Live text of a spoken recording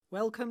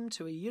Welcome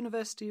to a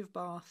University of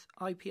Bath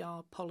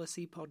IPR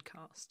policy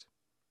podcast.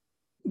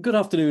 Good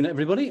afternoon,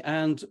 everybody,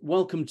 and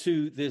welcome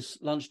to this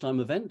lunchtime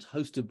event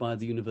hosted by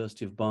the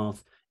University of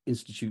Bath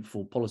Institute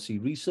for Policy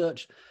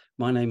Research.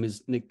 My name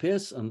is Nick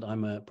Pearce, and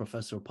I'm a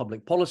Professor of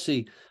Public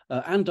Policy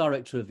and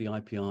Director of the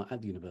IPR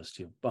at the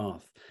University of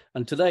Bath.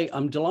 And today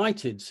I'm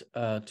delighted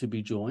to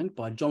be joined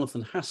by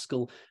Jonathan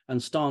Haskell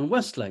and Stan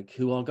Westlake,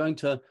 who are going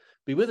to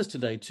be with us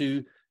today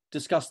to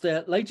discuss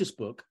their latest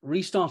book,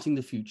 Restarting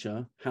the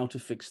Future, How to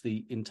Fix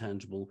the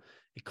Intangible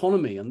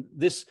Economy. And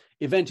this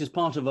event is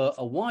part of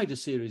a wider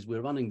series we're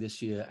running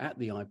this year at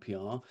the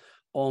IPR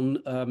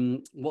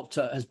on what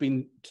has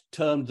been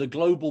termed the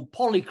global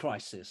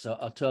polycrisis,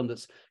 a term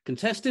that's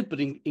contested but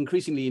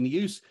increasingly in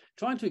use,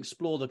 trying to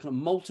explore the kind of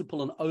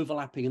multiple and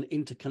overlapping and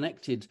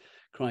interconnected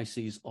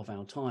crises of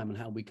our time and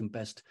how we can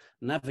best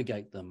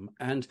navigate them.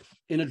 And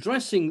in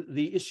addressing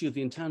the issue of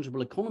the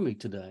intangible economy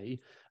today,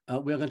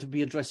 we are going to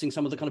be addressing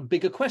some of the kind of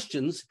bigger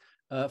questions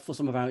for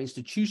some of our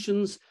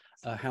institutions,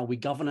 how we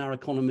govern our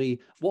economy,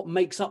 what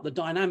makes up the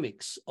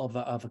dynamics of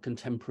a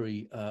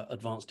contemporary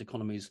advanced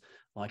economies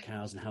like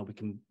ours, and how we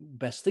can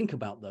best think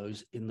about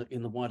those in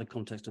the wider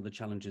context of the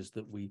challenges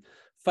that we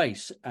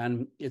face.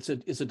 And it's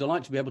a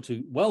delight to be able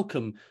to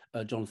welcome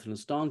Jonathan and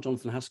Stan.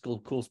 Jonathan Haskell,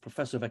 of course,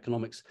 Professor of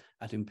Economics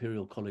at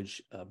Imperial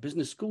College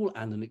Business School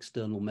and an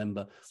external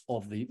member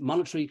of the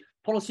Monetary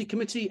Policy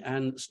Committee,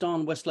 and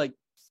Stan Westlake,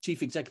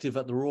 Chief Executive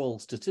at the Royal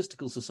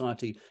Statistical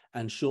Society,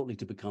 and shortly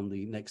to become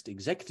the next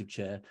Executive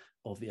Chair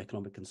of the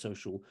Economic and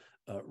Social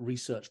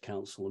Research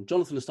Council. And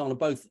Jonathan and Stan are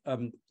both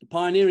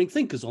pioneering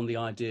thinkers on the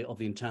idea of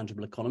the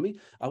intangible economy.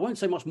 I won't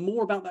say much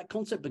more about that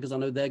concept because I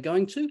know they're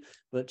going to,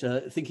 but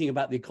thinking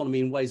about the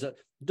economy in ways that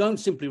don't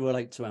simply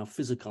relate to our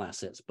physical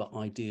assets, but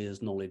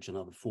ideas, knowledge, and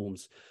other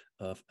forms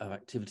of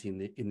activity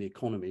in the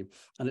economy.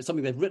 And it's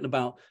something they've written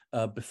about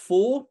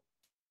before,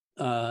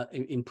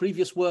 in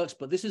previous works,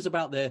 but this is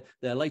about their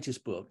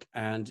latest book,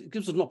 and it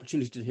gives us an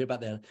opportunity to hear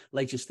about their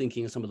latest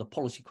thinking and some of the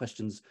policy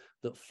questions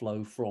that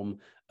flow from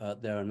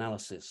their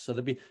analysis. So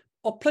there'll be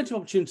plenty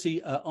of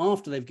opportunity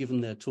after they've given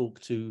their talk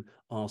to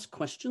ask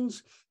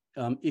questions.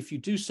 If you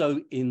do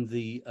so in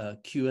the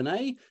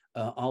Q&A,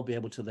 I'll be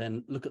able to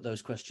then look at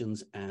those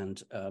questions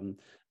and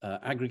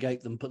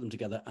aggregate them, put them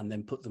together, and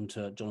then put them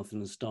to Jonathan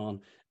and Stan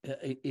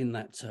in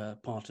that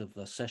part of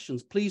the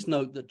sessions. Please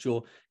note that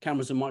your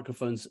cameras and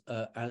microphones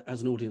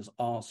as an audience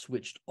are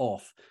switched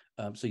off,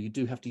 so you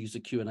do have to use the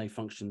Q&A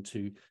function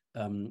to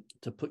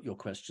put your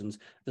questions.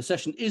 The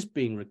session is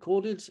being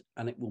recorded,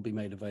 and it will be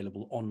made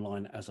available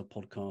online as a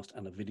podcast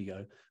and a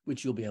video,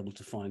 which you'll be able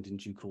to find in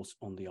due course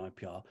on the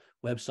IPR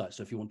website.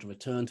 So if you want to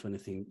return to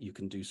anything, you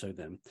can do so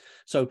then.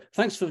 So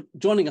thanks for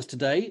joining us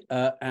today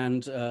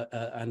and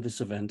this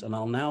event, and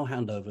I'll now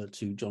hand over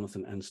to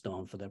Jonathan and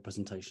Stan for their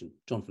presentation.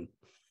 Jonathan.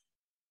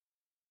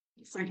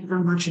 Thank you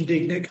very much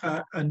indeed, Nick,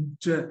 and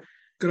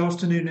good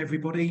afternoon,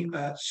 everybody.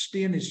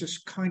 Stian is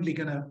just kindly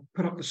going to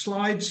put up the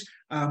slides,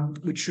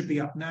 which should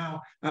be up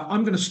now.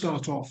 I'm going to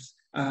start off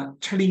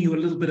telling you a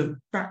little bit of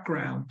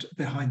background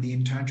behind the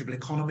intangible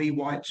economy,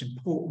 why it's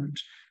important,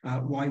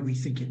 why we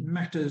think it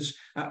matters,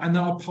 and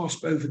then I'll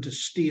pass over to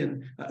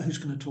Stian, who's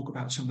going to talk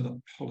about some of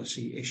the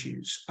policy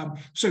issues.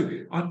 So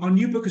our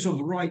new book is on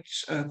the right,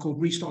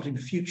 called Restarting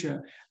the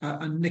Future,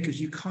 and Nick,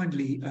 as you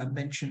kindly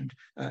mentioned,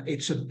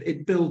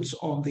 it builds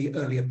on the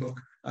earlier book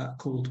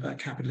called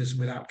Capitalism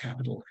Without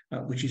Capital,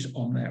 which is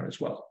on there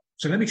as well.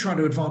 So let me try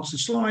to advance the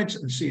slides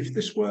and see if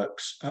this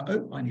works.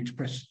 I need to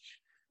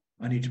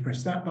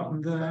press that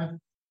button there.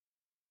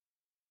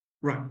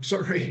 Right,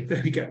 sorry,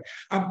 there we go.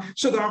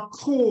 So our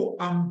core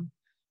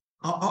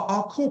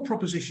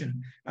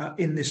proposition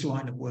in this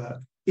line of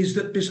work is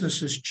that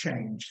business has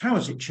changed. How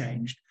has it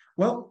changed?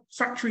 Well,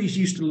 factories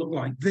used to look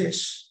like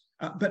this,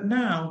 but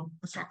now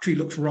a factory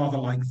looks rather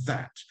like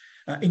that.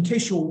 In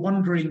case you're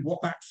wondering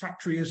what that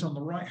factory is on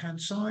the right-hand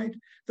side,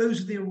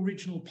 those are the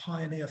original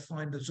pioneer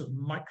finders of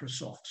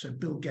Microsoft. So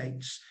Bill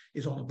Gates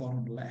is on the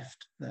bottom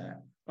left there.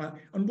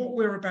 And what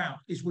we're about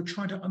is we're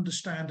trying to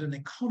understand an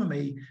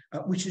economy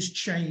which has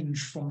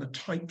changed from the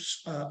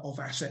types of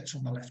assets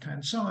on the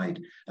left-hand side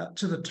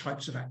to the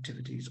types of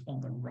activities on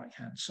the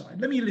right-hand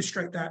side. Let me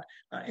illustrate that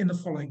in the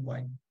following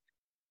way.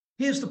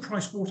 Here's the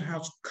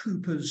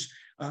PricewaterhouseCoopers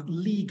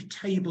league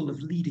table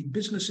of leading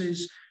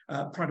businesses.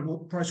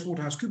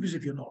 PricewaterhouseCoopers,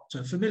 if you're not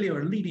familiar,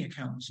 are a leading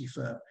accountancy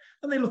firm,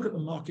 and they look at the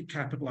market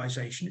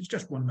capitalization. It's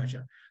just one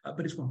measure,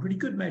 but it's one pretty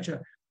good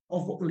measure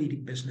of what the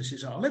leading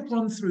businesses are. Let's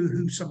run through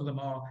who some of them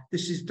are.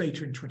 This is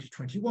data in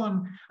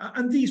 2021,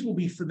 and these will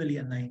be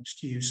familiar names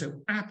to you. So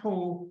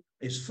Apple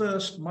is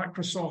first,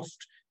 Microsoft,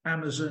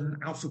 Amazon,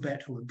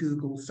 Alphabet, who are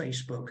Google,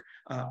 Facebook.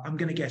 I'm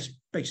going to guess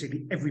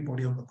basically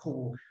everybody on the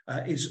call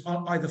is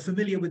either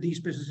familiar with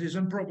these businesses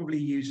and probably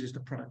uses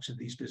the products of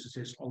these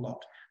businesses a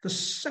lot. The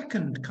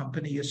second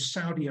company is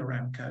Saudi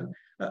Aramco,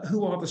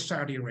 who are the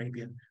Saudi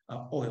Arabian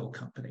oil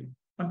company.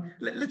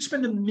 Let's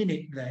spend a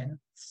minute then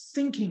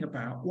thinking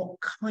about what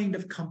kind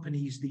of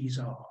companies these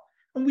are.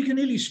 And we can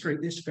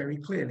illustrate this very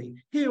clearly.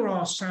 Here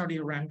are Saudi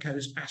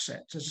Aramco's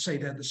assets. As I say,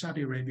 they're the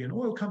Saudi Arabian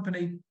oil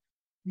company.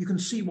 you can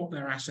see what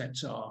their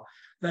assets are.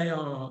 They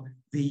are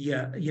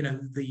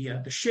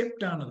the ship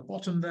down at the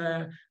bottom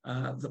there,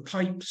 the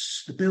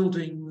pipes, the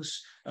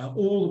buildings,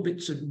 all the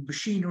bits of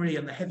machinery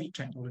and the heavy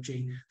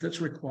technology that's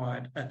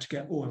required to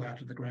get oil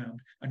out of the ground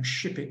and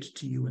ship it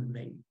to you and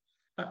me.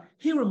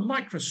 Here are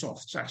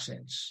Microsoft's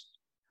assets.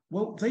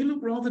 Well, they look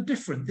rather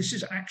different. This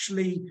is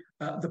actually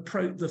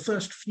the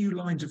first few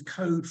lines of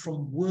code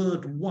from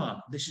Word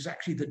 1. This is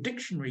actually the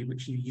dictionary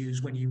which you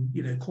use when you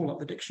call up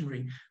the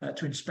dictionary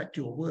to inspect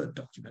your Word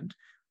document.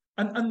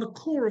 And the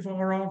core of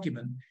our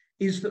argument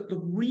is that the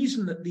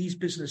reason that these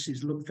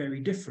businesses look very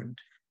different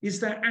is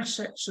their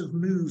assets have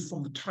moved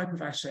from the type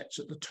of assets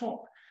at the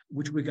top,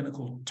 which we're going to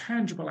call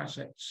tangible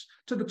assets,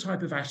 to the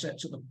type of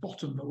assets at the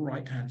bottom, the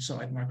right-hand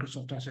side,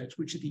 Microsoft assets,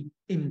 which are the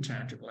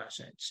intangible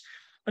assets.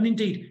 And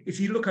indeed, if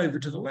you look over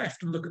to the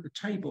left and look at the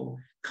table,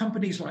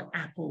 companies like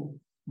Apple,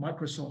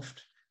 Microsoft,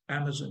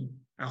 Amazon,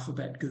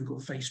 Alphabet, Google,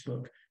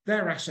 Facebook,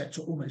 their assets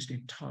are almost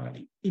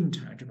entirely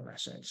intangible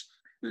assets.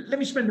 Let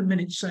me spend a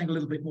minute saying a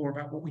little bit more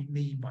about what we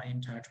mean by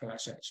intangible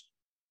assets.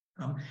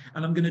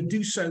 And I'm going to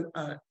do so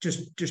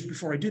just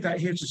before I do that.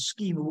 Here's a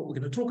scheme of what we're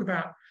going to talk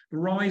about: the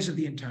rise of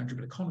the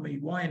intangible economy,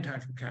 why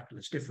intangible capital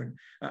is different.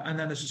 And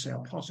then, as I say,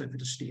 I'll pass over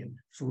to Stian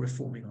for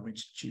reforming our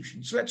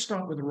institutions. So let's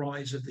start with the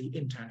rise of the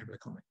intangible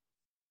economy.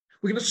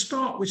 We're going to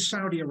start with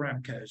Saudi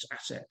Aramco's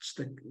assets,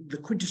 the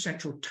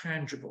quintessential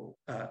tangible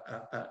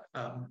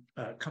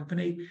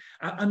company,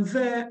 and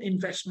their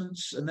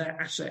investments and their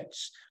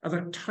assets are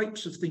the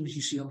types of things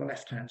you see on the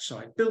left-hand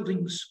side: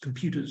 buildings,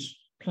 computers,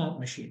 plant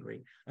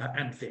machinery,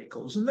 and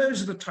vehicles. And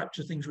those are the types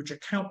of things which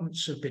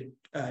accountants have been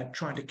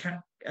trying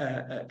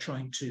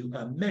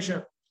to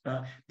measure,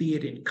 be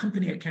it in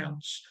company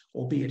accounts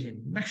or be it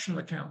in national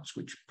accounts,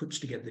 which puts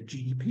together the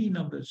GDP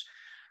numbers.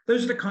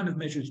 Those are the kind of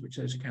measures which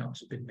those accounts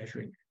have been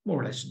measuring more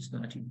or less since the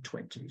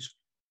 1920s.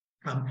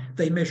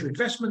 They measure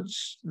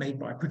investments made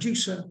by a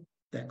producer,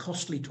 they're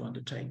costly to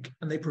undertake,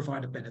 and they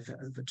provide a benefit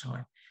over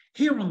time.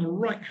 Here on the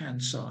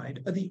right-hand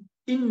side are the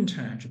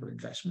intangible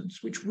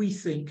investments, which we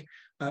think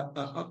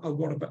are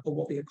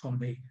what the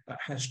economy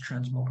has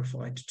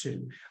transmogrified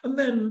to. And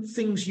then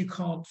things you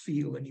can't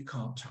feel and you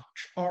can't touch.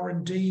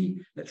 R&D,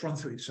 let's run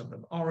through some of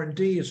them.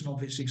 R&D is an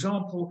obvious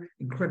example,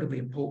 incredibly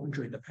important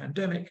during the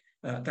pandemic.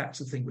 That's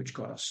the thing which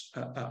got us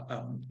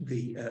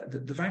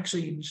the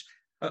vaccines.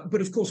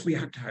 But of course, we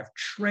had to have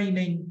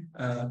training.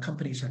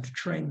 Companies had to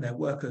train their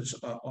workers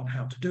on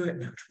how to do it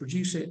and how to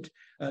produce it.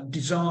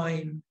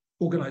 Design,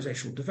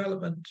 organizational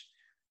development,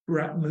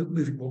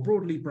 moving more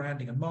broadly,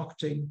 branding and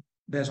marketing.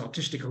 There's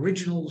artistic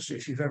originals.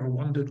 If you've ever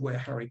wondered where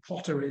Harry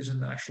Potter is in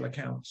the national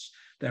accounts,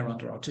 they're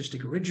under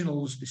artistic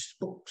originals. This is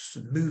books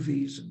and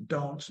movies and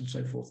dance and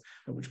so forth,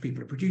 which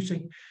people are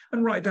producing.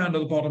 And right down to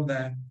the bottom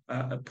there,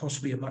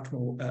 possibly a much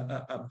more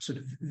sort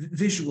of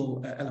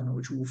visual element,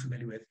 which we're all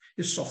familiar with,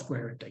 is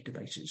software and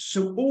databases.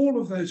 So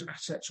all of those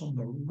assets on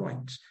the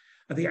right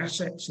are the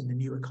assets in the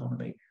new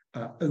economy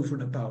over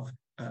and above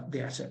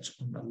the assets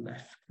on the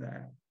left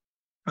there.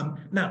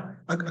 Now,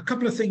 a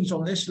couple of things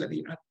on this. Let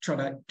me try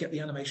to get the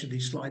animation of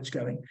these slides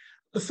going.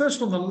 The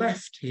first on the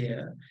left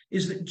here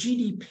is that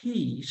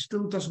GDP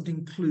still doesn't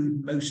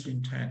include most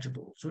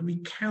intangibles. When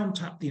we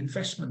count up the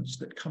investments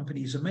that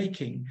companies are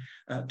making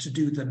to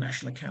do the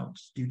national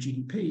accounts, do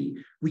GDP,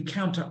 we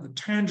count up the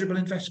tangible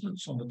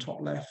investments on the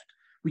top left.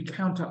 We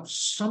count up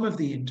some of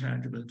the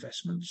intangible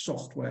investments,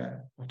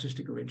 software,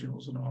 artistic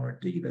originals, and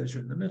R&D. Those are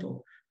in the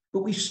middle.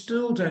 But we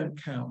still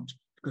don't count,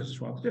 because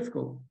it's rather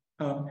difficult,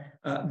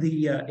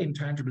 the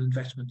intangible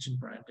investments in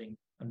branding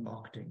and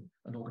marketing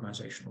and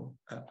organizational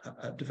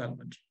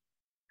development.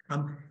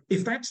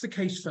 If that's the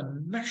case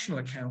for national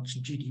accounts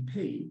and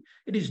GDP,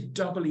 it is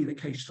doubly the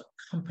case for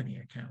company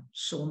accounts.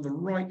 So on the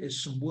right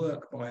is some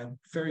work by a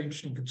very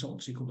interesting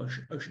consultancy called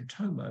Ocean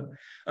Tomo,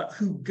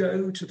 who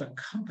go to the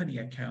company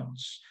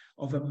accounts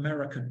of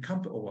American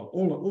companies, or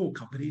all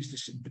companies,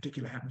 this in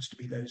particular happens to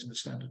be those in the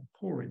Standard &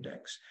 Poor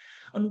Index,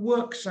 and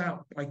works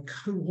out by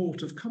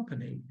cohort of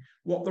company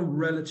what the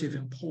relative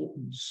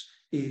importance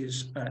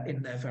is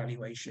in their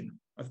valuation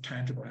of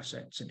tangible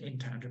assets and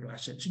intangible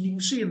assets. And you can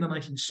see in the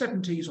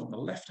 1970s on the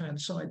left-hand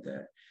side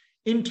there,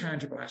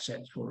 intangible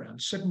assets were around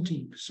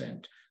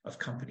 17% of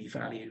company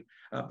value.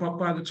 But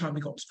by the time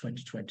we got to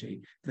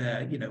 2020,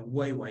 they're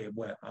way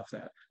above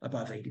that,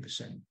 above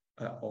 80%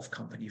 of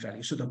company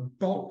value. So the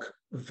bulk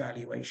of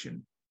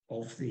valuation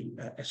of the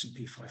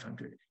S&P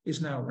 500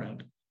 is now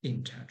around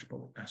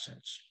intangible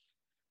assets.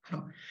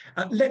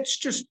 Let's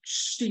just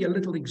see a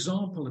little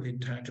example of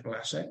intangible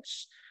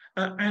assets.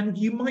 And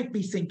you might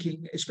be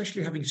thinking,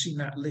 especially having seen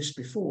that list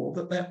before,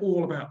 that they're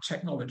all about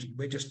technology.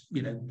 We're just,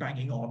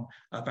 banging on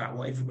about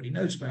what everybody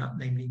knows about,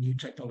 namely new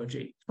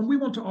technology. And we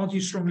want to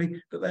argue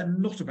strongly that they're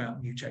not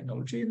about new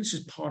technology. And this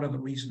is part of the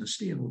reason that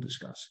Stian will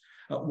discuss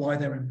why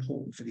they're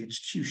important for the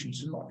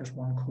institutions and not just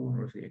one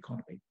corner of the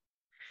economy.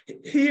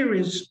 Here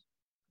is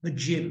the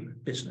gym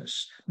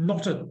business,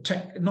 not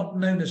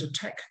known as a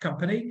tech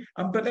company,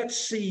 but let's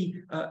see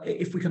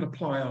if we can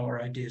apply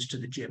our ideas to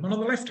the gym. And on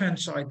the left-hand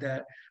side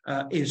there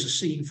is a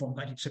scene from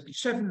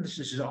 1977. This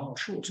is Arnold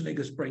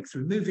Schwarzenegger's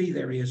breakthrough movie.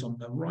 There he is on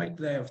the right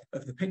there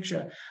of the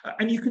picture.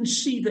 And you can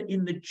see that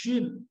in the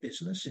gym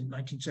business in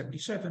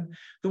 1977,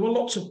 there were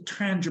lots of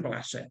tangible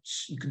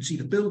assets. You can see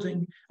the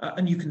building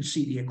and you can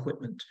see the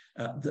equipment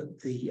that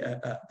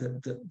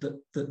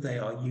they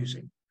are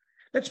using.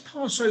 Let's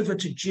pass over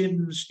to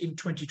gyms in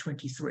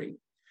 2023.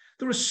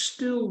 There are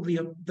still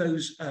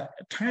those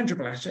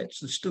tangible assets,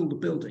 there's still the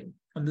building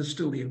and there's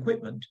still the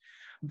equipment,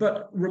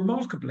 but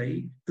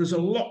remarkably, there's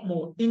a lot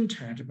more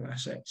intangible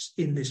assets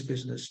in this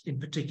business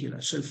in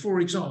particular. So for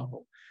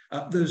example,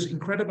 there's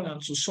incredible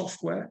amounts of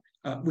software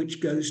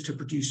which goes to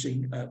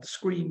producing the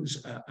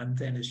screens, and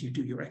then as you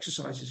do your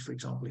exercises, for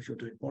example, if you're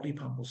doing body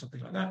pump or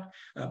something like that,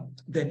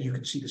 then you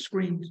can see the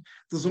screens.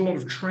 There's a lot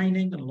of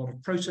training and a lot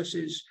of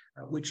processes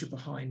which are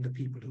behind the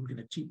people who are going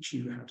to teach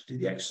you how to do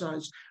the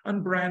exercise.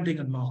 And branding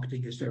and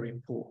marketing is very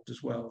important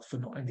as well for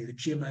not only the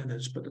gym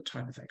owners, but the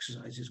type of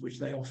exercises which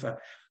they offer.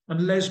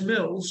 And Les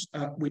Mills,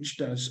 which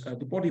does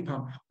the body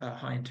pump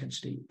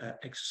high-intensity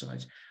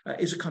exercise,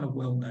 is a kind of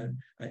well-known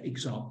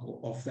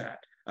example of that.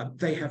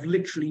 They have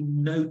literally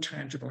no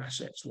tangible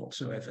assets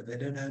whatsoever. They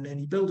don't own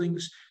any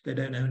buildings, they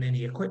don't own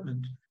any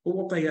equipment, but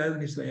what they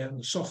own is they own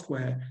the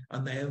software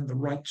and they own the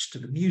rights to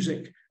the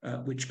music,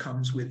 which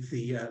comes with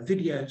the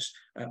videos,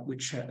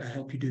 which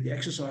help you do the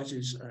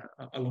exercises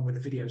along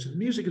with the videos and the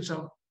music and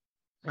so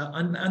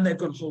on. And they've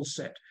got a whole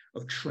set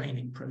of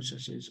training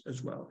processes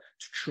as well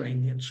to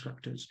train the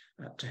instructors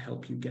to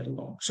help you get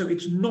along. So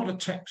it's not a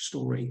tech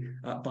story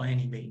by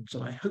any means.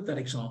 And I hope that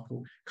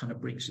example kind of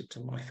brings it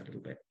to life a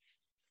little bit.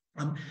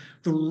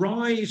 The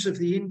rise of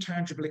the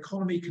intangible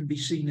economy can be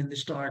seen in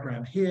this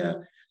diagram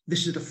here.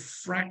 This is the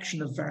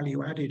fraction of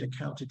value added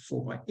accounted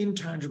for by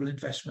intangible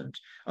investment.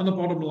 And the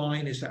bottom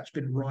line is that's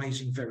been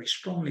rising very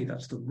strongly.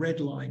 That's the red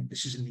line.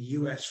 This is in the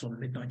US from the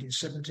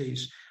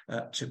mid-1970s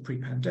to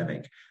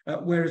pre-pandemic,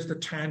 whereas the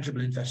tangible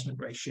investment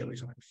ratio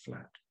is either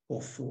flat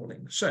or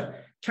falling. So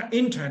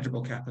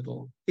intangible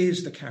capital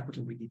is the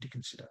capital we need to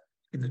consider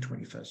in the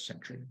 21st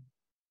century.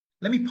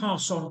 Let me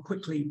pass on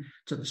quickly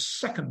to the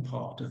second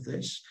part of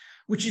this,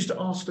 which is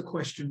to ask the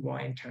question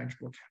why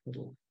intangible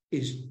capital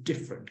is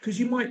different. Because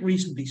you might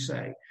reasonably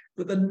say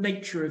that the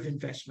nature of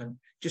investment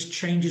just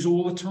changes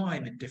all the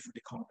time in different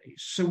economies.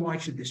 So why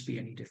should this be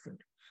any different?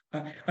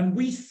 And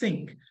we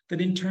think that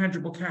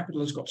intangible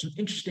capital has got some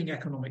interesting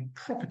economic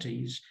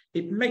properties.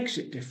 It makes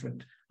it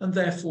different and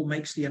therefore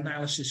makes the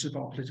analysis of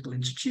our political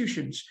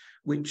institutions,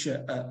 which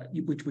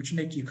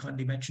Nick, you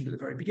kindly mentioned at the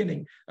very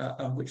beginning,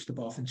 which the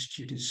Bath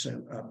Institute is so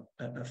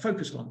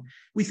focused on.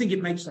 We think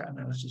it makes that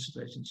analysis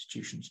of those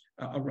institutions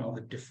a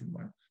rather different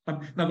one.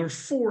 Now, there are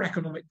 4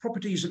 economic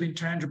properties of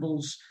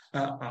intangibles.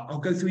 I'll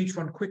go through each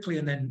one quickly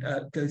and then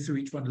go through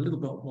each one a little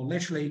bit more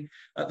leisurely.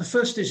 The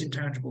first is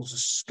intangibles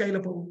are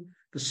scalable.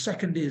 The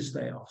second is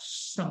they are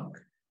sunk.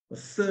 The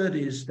third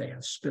is they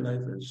have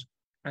spillovers.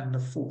 And the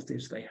fourth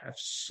is they have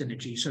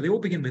synergy. So they all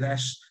begin with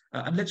S,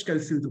 and let's go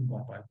through them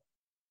one by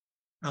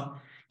one.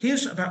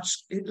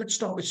 Let's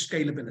start with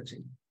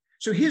scalability.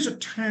 So here's a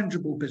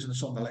tangible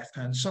business on the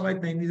left-hand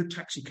side, namely the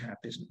taxi cab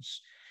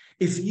business.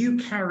 If you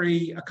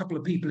carry a couple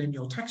of people in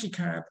your taxi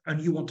cab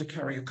and you want to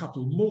carry a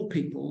couple more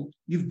people,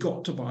 you've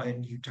got to buy a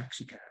new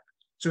taxi cab.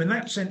 So in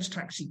that sense,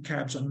 taxi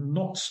cabs are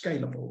not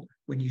scalable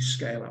when you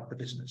scale up the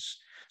business.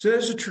 So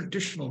there's a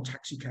traditional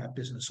taxi cab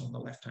business on the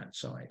left-hand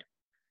side.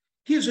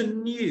 Here's a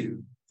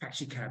new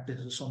taxi cab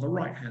business on the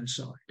right-hand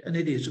side, and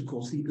it is, of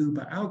course, the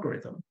Uber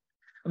algorithm.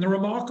 And the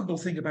remarkable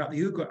thing about the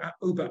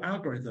Uber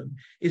algorithm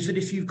is that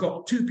if you've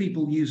got 2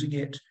 people using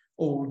it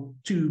or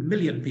 2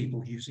 million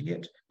people using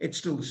it, it's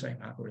still the same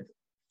algorithm.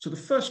 So the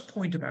first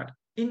point about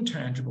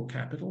intangible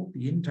capital,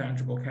 the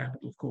intangible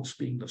capital, of course,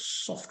 being the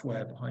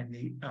software behind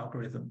the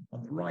algorithm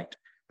on the right,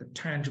 the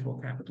tangible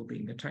capital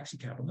being the taxi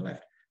cab on the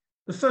left.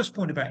 The first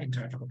point about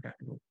intangible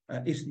capital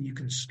is that you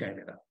can scale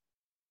it up.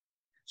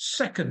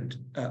 Second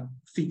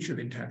feature of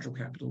intangible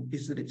capital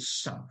is that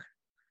it's sunk.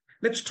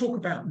 Let's talk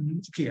about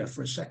Nokia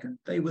for a second.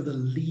 They were the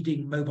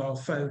leading mobile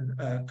phone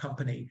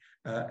company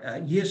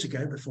years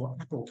ago before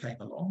Apple came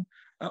along.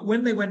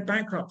 When they went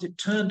bankrupt, it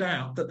turned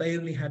out that they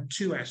only had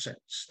 2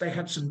 assets. They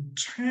had some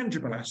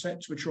tangible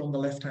assets, which are on the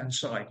left-hand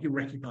side. You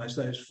recognize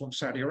those from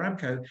Saudi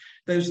Aramco.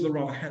 Those are the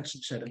rather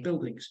handsome set of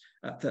buildings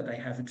that they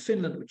have in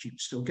Finland, which you can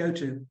still go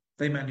to.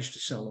 They managed to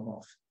sell them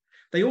off.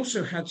 They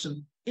also had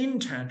some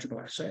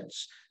intangible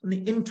assets, and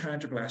the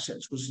intangible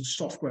assets was the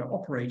software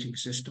operating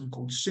system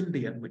called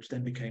Symbian, which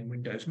then became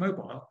Windows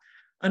Mobile.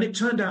 And it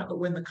turned out that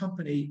when the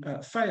company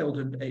failed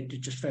and it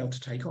just failed to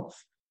take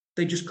off,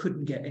 they just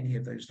couldn't get any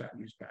of those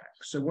values back.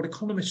 So what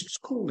economists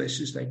call this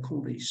is they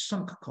call these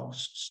sunk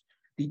costs.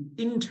 The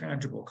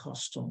intangible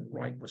costs on the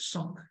right were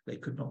sunk, they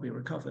could not be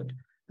recovered.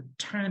 The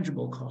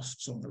tangible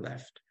costs on the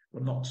left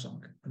were not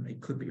sunk and they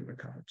could be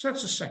recovered. So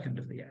that's the second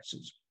of the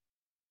S's.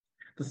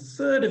 The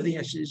third of the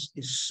S's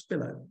is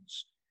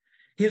spillovers.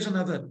 Here's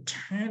another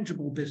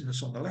tangible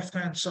business on the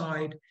left-hand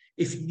side.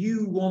 If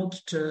you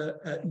want to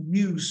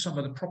use some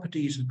of the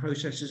properties and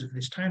processes of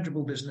this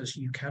tangible business,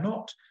 you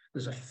cannot.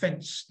 There's a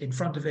fence in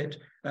front of it.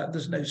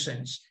 There's no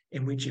sense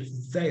in which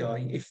if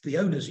the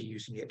owners are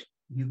using it,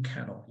 you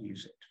cannot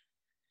use it.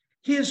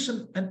 Here's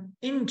an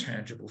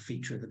intangible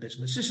feature of the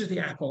business. This is the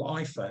Apple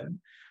iPhone.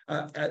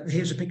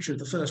 Here's a picture of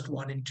the first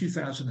one in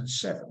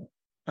 2007.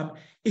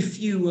 If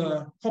you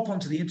hop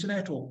onto the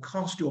internet or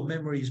cast your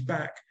memories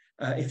back,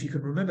 if you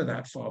can remember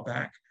that far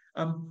back,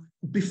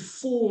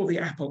 before the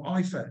Apple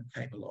iPhone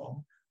came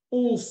along,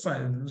 all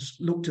phones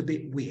looked a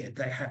bit weird.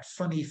 They had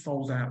funny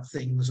fold-out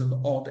things and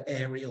odd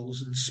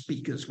aerials and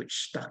speakers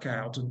which stuck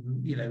out, and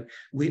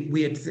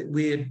weird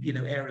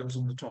aerials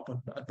on the top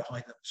and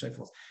behind them and so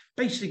forth.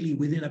 Basically,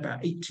 within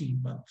about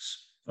 18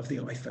 months of the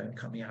iPhone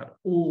coming out,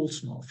 all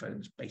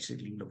smartphones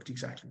basically looked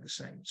exactly the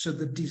same. So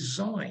the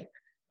design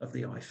of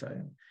the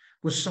iPhone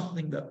was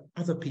something that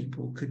other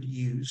people could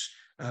use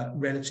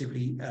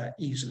relatively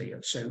easily.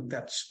 And so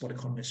that's what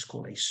economists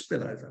call a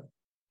spillover,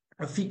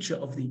 a feature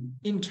of the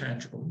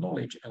intangible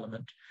knowledge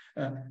element,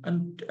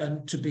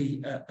 and to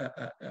be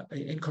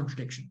in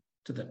contradiction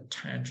to the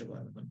tangible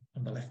element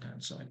on the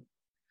left-hand side.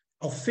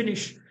 I'll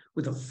finish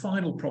with a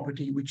final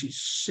property, which is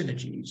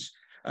synergies.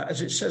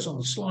 As it says on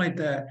the slide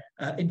there,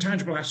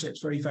 intangible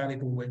assets very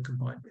valuable when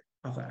combined with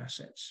other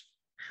assets.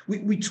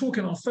 We talk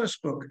in our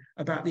first book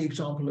about the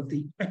example of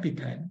the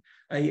EpiPen,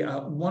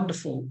 a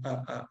wonderful,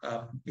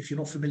 if you're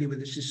not familiar with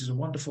this is a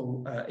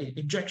wonderful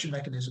injection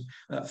mechanism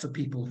for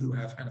people who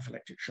have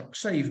anaphylactic shock,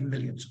 saved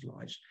millions of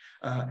lives,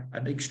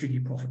 an extremely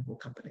profitable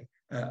company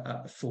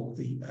for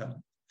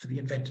the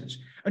inventors.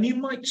 And you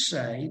might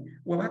say,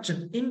 well, that's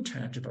an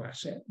intangible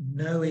asset,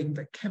 knowing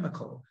the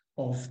chemical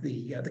of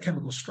the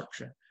chemical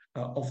structure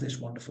of this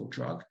wonderful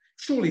drug.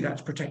 Surely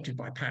that's protected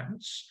by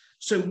patents.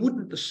 So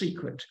wouldn't the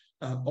secret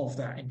of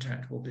that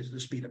intangible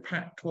business be the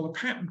patent? Well, the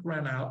patent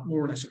ran out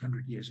more or less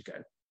 100 years ago,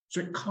 so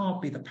it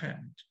can't be the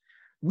patent.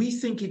 We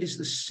think it is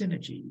the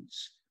synergies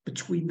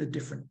between the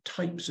different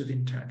types of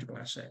intangible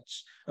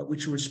assets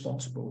which are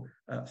responsible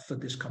for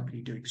this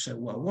company doing so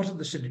well. What are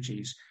the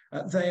synergies?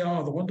 They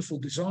are the wonderful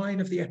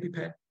design of the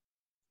EpiPen.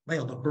 They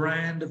are the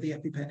brand of the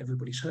EpiPen.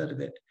 Everybody's heard of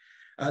it.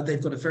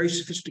 They've got a very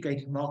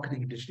sophisticated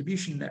marketing and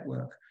distribution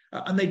network,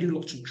 and they do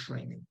lots of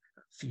training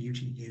for you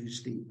to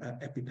use the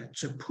EpiPen.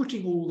 So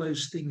putting all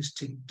those things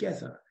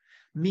together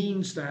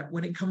means that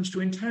when it comes to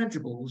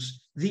intangibles,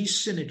 these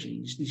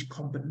synergies, these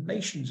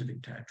combinations of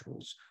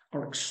intangibles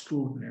are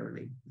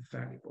extraordinarily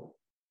valuable.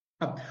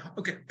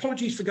 Okay,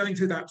 apologies for going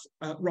through that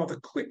rather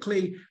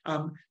quickly,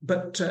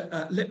 but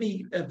let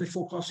me,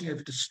 before passing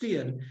over to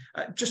Stian,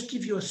 just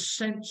give you a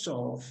sense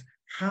of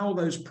how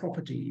those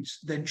properties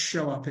then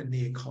show up in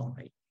the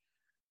economy.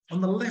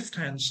 On the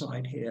left-hand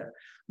side here,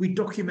 we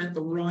document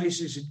the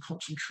rises in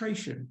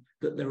concentration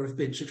that there have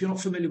been. So if you're not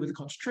familiar with the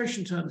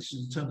concentration term, this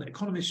is a term that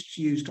economists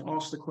use to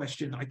ask the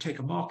question, I take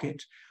a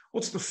market,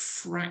 what's the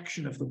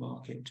fraction of the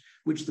market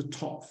which the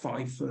top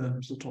 5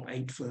 firms, the top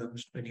 8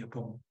 firms, depending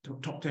upon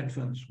top 10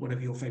 firms,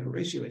 whatever your favorite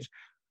ratio is,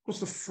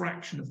 what's the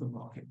fraction of the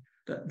market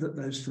that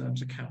those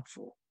firms account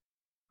for?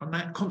 And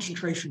that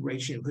concentration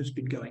ratio has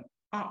been going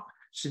up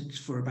since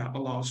for about the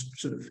last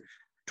sort of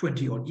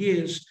 20 odd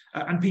years,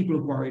 and people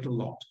have worried a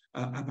lot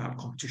about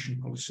competition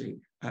policy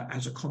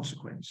as a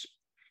consequence.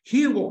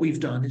 Here, what we've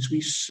done is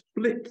we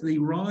split the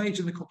rise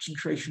in the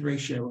concentration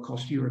ratio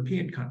across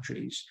European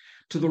countries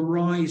to the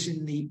rise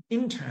in the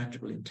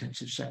intangible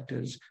intensive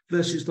sectors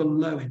versus the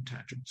low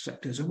intangible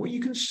sectors. And what you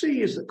can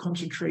see is that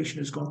concentration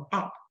has gone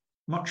up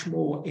much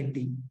more in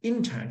the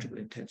intangible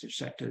intensive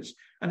sectors,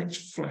 and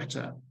it's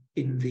flatter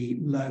in the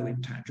low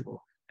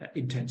intangible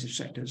intensive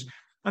sectors.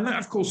 And that,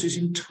 of course, is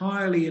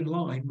entirely in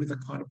line with the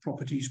kind of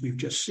properties we've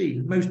just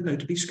seen, most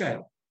notably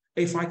scale.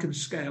 If I can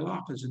scale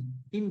up as an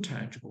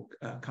intangible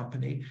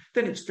company,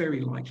 then it's very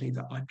likely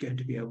that I'm going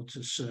to be able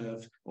to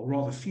serve, or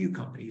rather few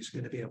companies are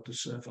going to be able to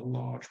serve a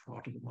large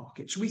part of the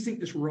market. So we think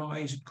this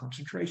rise in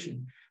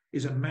concentration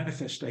is a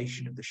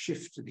manifestation of the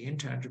shift to the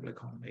intangible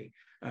economy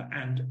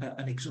and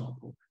an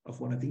example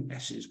of one of the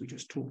S's we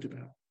just talked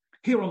about.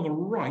 Here on the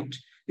right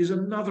is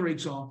another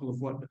example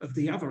of one of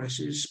the other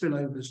S's,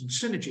 spillovers and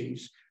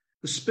synergies.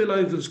 The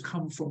spillovers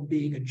come from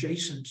being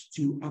adjacent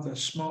to other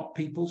smart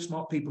people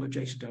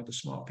adjacent to other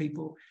smart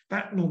people.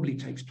 That normally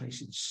takes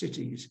place in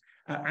cities.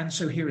 And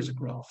so here is a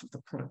graph of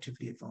the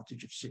productivity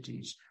advantage of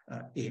cities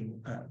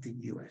in the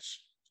US.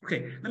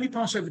 Okay, let me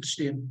pass over to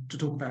Stian to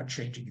talk about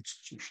changing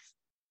institutions.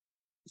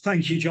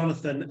 Thank you,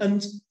 Jonathan.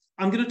 And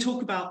I'm going to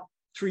talk about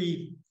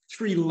three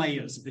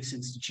layers of this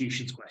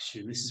institutions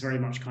question. This is very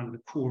much kind of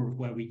the core of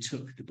where we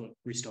took the book,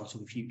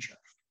 Restarting the Future.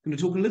 I'm going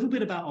to talk a little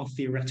bit about our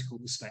theoretical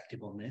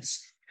perspective on this.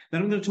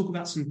 Then I'm going to talk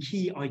about some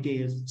key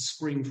ideas that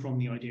spring from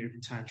the idea of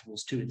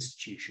intangibles to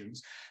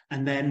institutions.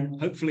 And then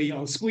hopefully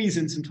I'll squeeze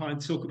in some time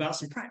to talk about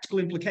some practical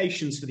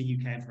implications for the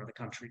UK and for other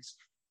countries.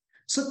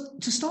 So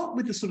to start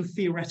with the sort of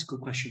theoretical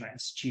question about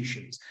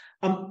institutions,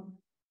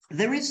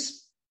 there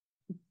is,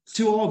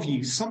 to our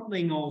view,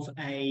 something of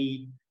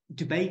a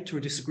debate or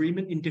a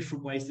disagreement in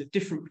different ways that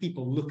different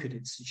people look at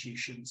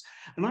institutions.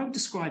 And I would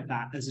describe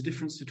that as a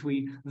difference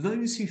between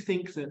those who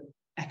think that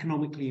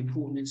economically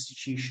important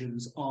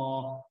institutions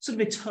are sort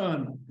of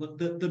eternal,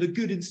 that a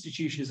good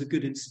institution is a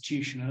good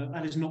institution.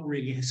 That is not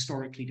really a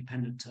historically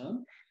dependent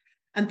term.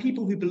 And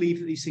people who believe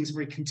that these things are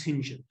very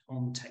contingent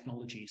on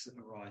technologies that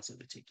arise at a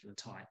particular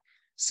time.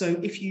 So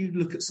if you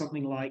look at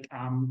something like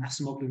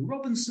Acemoglu and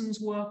Robinson's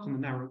work on the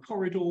narrow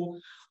corridor,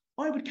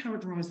 I would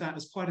characterize that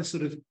as quite a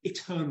sort of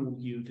eternal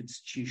view of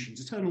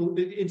institutions. Eternal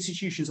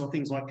institutions are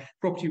things like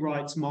property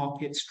rights,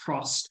 markets,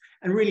 trust.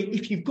 And really,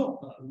 if you've got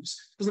those,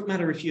 it doesn't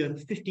matter if you're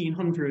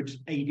 1500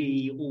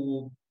 AD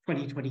or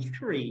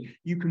 2023,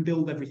 you can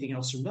build everything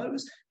else from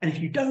those. And if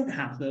you don't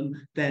have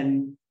them,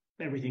 then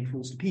everything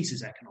falls to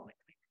pieces economically.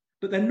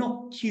 But they're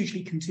not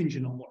hugely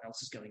contingent on what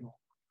else is going on.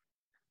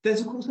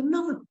 There's, of course,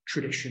 another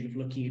tradition of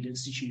looking at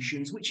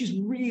institutions, which is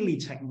really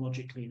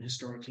technologically and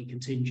historically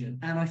contingent.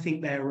 And I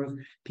think there are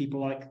people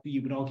like,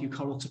 you would argue,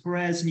 Carlota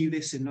Perez knew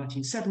this in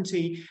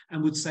 1970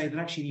 and would say that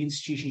actually the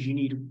institutions you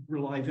need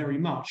rely very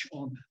much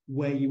on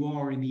where you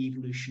are in the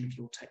evolution of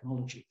your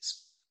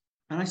technologies.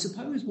 And I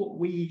suppose what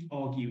we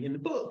argue in the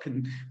book,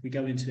 and we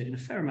go into it in a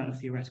fair amount of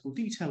theoretical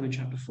detail in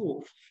chapter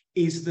 4,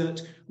 is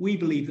that we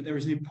believe that there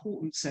is an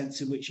important sense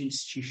in which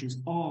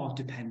institutions are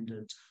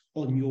dependent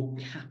on your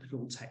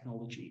capital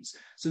technologies.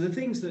 So the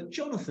things that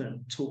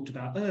Jonathan talked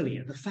about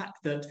earlier, the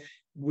fact that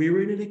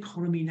we're in an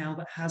economy now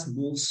that has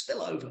more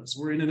spillovers.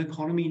 We're in an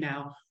economy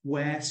now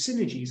where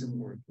synergies are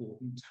more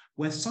important,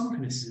 where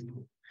sunkenness is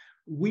important.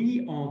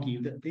 We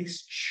argue that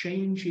this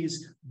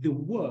changes the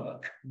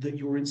work that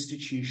your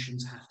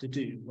institutions have to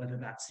do, whether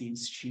that's the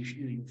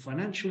institution,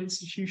 financial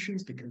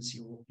institutions, because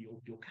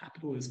your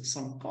capital is at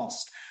sunk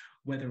cost,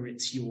 whether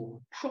it's your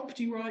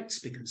property rights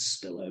because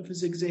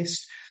spillovers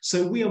exist.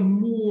 So we are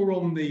more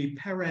on the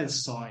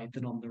Perez side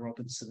than on the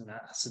Robinson and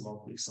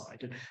Acemoglu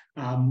side.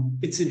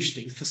 It's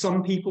interesting. For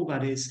some people,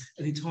 that is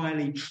an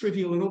entirely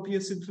trivial and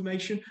obvious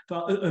information,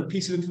 but a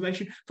piece of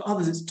information. For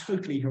others, it's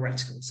totally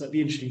heretical. So it'd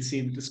be interesting to see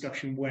in the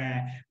discussion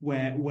where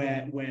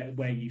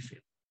you feel.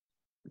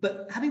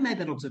 But having made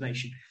that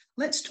observation,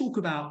 let's talk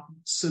about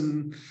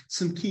some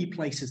key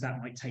places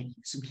that might take you,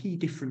 some key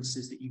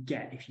differences that you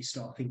get if you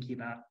start thinking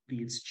about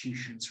the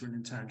institutions for an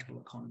intangible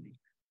economy.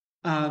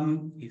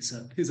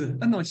 Here's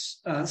a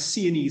nice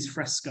Sienese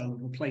fresco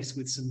of a place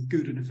with some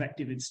good and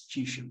effective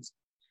institutions.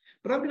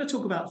 But I'm going to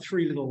talk about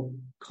three little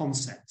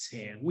concepts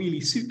here: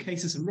 wheelie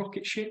suitcases and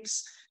rocket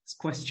ships. It's a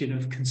question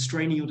of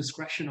constraining your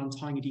discretion,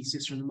 untying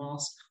adhesives from the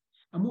mast,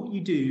 and what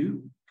you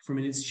do from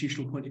an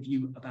institutional point of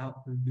view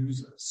about the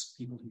losers,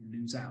 people who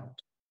lose out.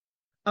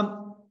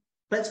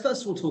 Let's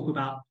first of all talk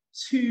about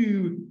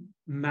two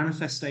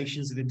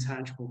manifestations of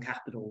intangible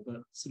capital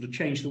that sort of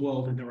change the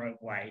world in their own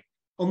way.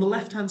 On the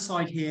left-hand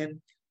side here,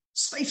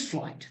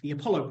 spaceflight, the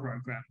Apollo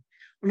program.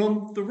 And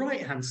on the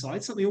right-hand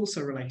side, something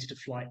also related to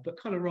flight,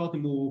 but kind of rather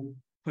more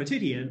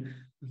quotidian,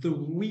 the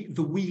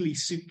wheelie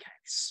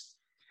suitcase.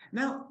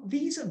 Now,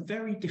 these are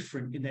very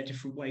different in their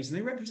different ways, and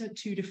they represent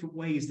two different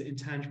ways that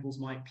intangibles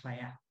might play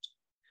out.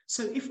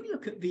 So if we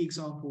look at the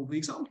example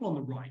on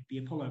the right, the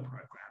Apollo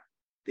program,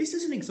 this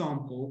is an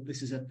example,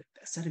 this is a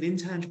set of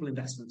intangible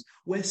investments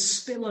where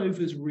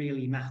spillovers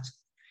really matter.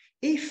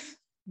 If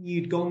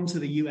you'd gone to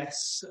the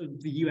US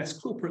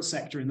corporate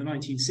sector in the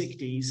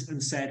 1960s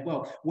and said,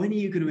 well, when are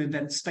you going to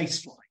invent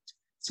spaceflight?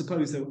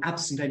 Suppose though,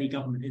 absent any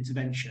government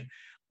intervention,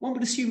 one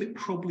would assume it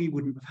probably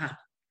wouldn't have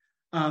happened.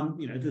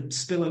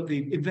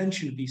 The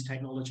invention of these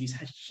technologies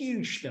had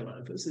huge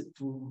spillovers. It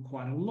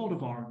required a lot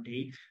of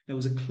R&D. There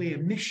was a clear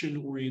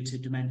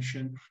mission-oriented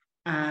dimension.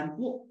 And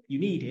what you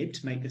needed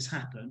to make this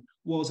happen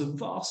was a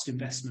vast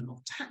investment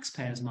of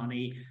taxpayers'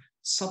 money,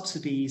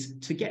 subsidies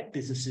to get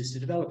businesses to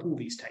develop all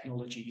these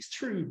technologies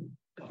through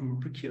government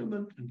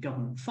procurement and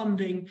government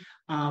funding,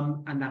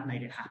 and that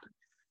made it happen.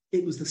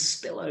 It was the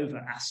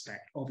spillover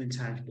aspect of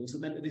intangibles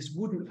that meant that this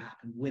wouldn't have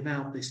happened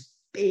without this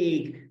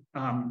big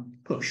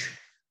push.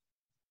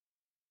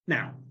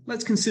 Now,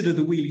 let's consider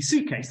the wheelie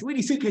suitcase. The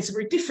wheelie suitcase is a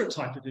very different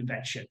type of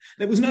invention.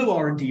 There was no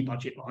R&D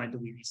budget behind the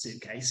wheelie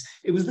suitcase.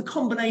 It was the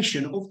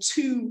combination of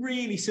two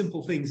really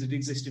simple things that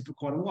existed for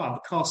quite a while: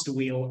 a caster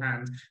wheel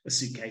and a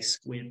suitcase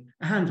with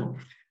a handle.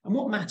 And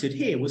what mattered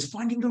here was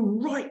finding the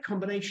right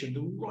combination,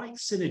 the right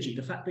synergy,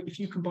 the fact that if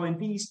you combine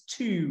these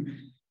two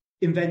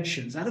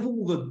inventions, out of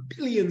all the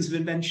billions of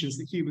inventions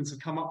that humans have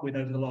come up with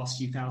over the last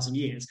few thousand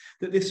years,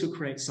 that this would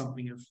create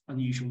something of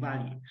unusual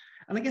value.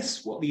 And I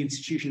guess what the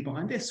institutions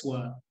behind this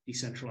were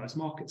decentralized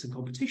markets and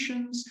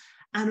competitions,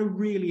 and a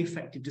really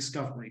effective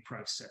discovery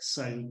process.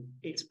 So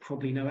it's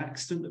probably no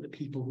accident that the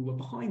people who were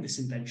behind this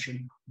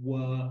invention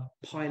were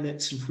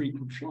pilots and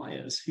frequent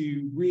flyers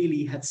who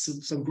really had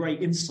some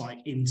great insight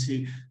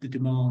into the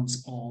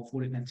demands of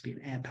what it meant to be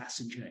an air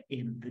passenger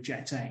in the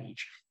jet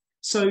age.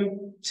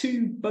 So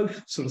two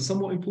both sort of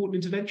somewhat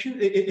important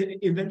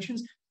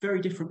inventions, very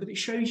different, but it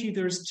shows you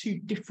there's two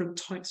different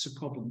types of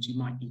problems you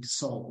might need to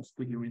solve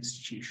with your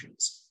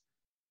institutions.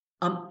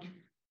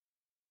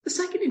 The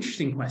second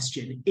interesting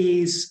question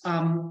is,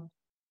 how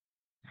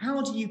how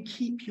do you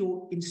keep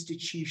your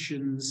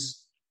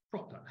institutions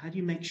proper? How do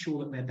you make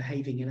sure that they're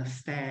behaving in a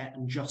fair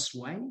and just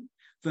way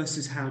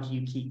versus how do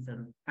you keep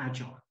them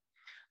agile?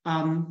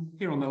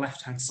 Here on the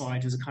left-hand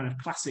side is a kind of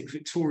classic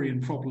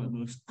Victorian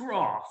problem of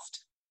graft.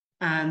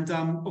 And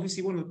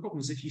obviously one of the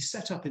problems, if you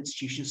set up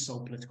institutions to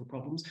solve political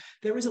problems,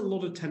 there is a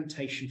lot of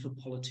temptation for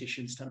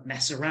politicians to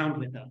mess around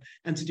with them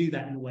and to do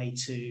that in a way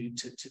to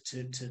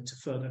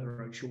further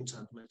their own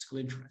short-term political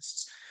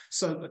interests.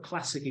 So a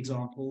classic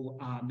example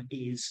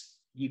is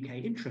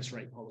UK interest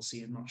rate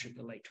policy in much of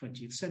the late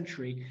 20th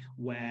century,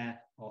 where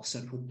our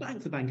central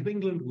bank, the Bank of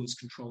England, was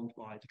controlled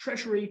by the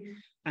Treasury,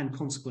 and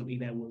consequently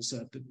there was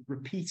a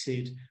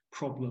repeated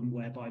problem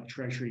whereby the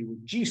Treasury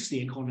would reduce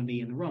the economy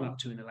in the run-up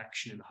to an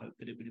election in the hope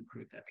that it would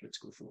improve their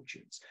political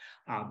fortunes.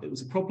 It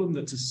was a problem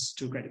that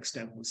to a great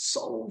extent was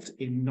solved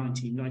in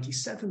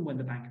 1997 when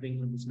the Bank of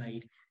England was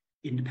made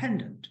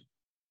independent.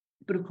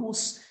 But of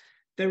course,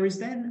 there is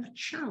then a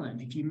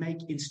challenge if you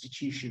make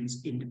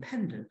institutions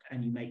independent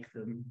and you make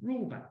them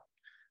rule-bound,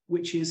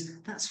 which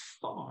is that's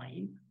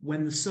fine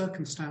when the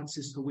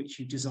circumstances for which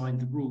you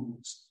designed the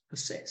rules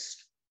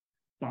persist.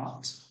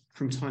 But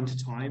from time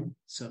to time,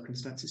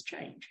 circumstances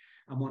change.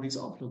 And one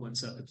example of when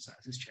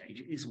circumstances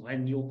change is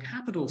when your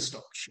capital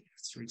stock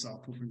shifts, for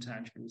example, from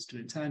tangibles to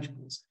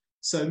intangibles.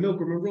 So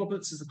Milgram and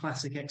Roberts is a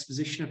classic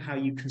exposition of how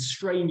you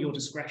constrain your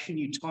discretion.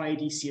 You tie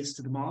Odysseus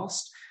to the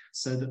mast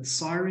so that the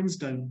sirens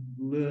don't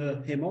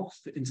lure him off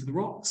into the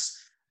rocks.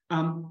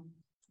 But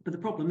the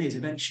problem is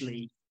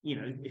eventually,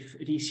 if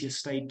Odysseus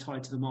stayed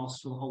tied to the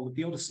mast for the whole of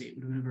the Odyssey, it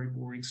would have been a very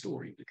boring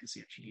story because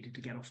he actually needed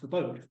to get off the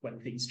boat when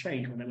things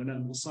changed, when there were no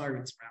more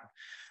sirens around.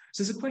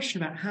 So there's a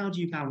question about how do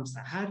you balance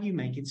that? How do you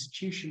make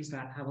institutions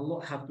that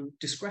have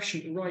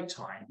discretion at the right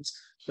times,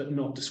 but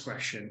not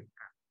discretion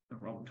at the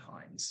wrong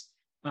times?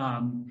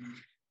 And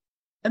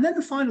then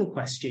the final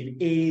question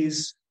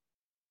is,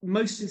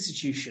 most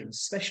institutions,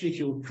 especially if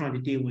you're trying to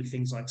deal with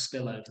things like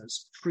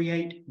spillovers,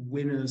 create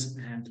winners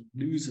and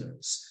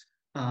losers.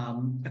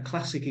 A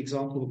classic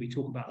example that we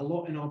talk about a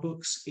lot in our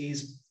books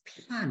is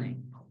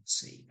planning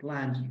policy,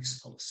 land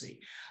use policy,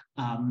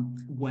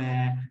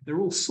 where there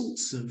are all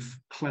sorts of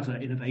clever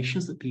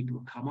innovations that people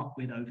have come up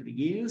with over the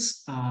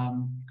years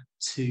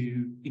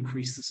to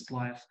increase the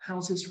supply of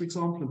houses, for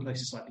example, in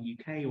places like the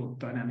UK or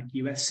dynamic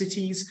US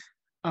cities.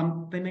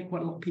 They make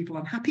quite a lot of people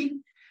unhappy.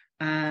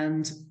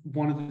 And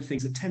one of the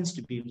things that tends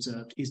to be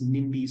observed is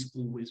NIMBYs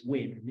always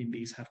win.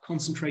 NIMBYs have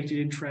concentrated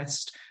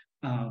interest,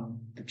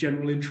 the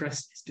general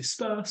interest is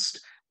dispersed,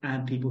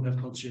 and people who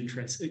have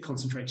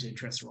concentrated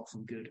interest are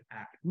often good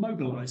at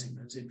mobilizing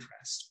those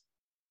interests.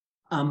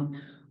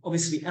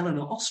 Obviously,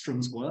 Elinor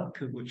Ostrom's work,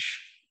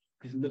 which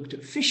looked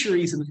at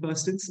fisheries in the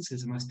first instance,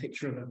 here's a nice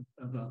picture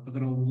of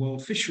an old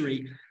world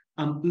fishery,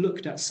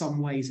 looked at some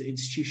ways that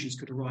institutions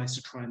could arise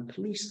to try and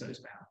police those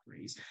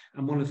boundaries.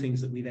 And one of the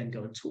things that we then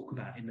go and talk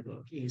about in the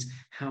book is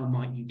how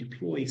might you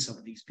deploy some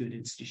of these good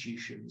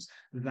institutions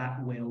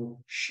that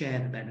will share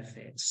the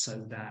benefits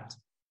so that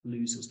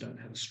losers don't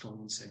have a strong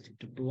incentive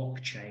to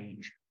block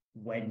change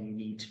when you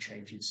need to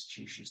change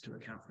institutions to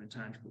account for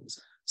intangibles.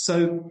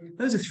 So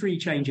those are three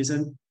changes.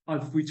 And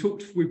we've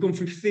gone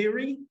from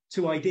theory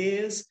to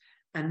ideas.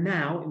 And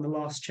now, in the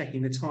last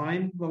checking the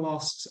time, the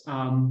last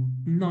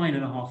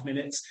 9.5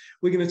 minutes,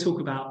 we're going to talk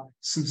about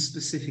some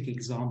specific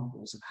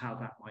examples of how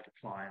that might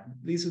apply. And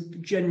these are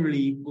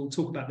generally, we'll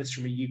talk about this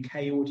from a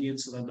UK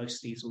audience, although most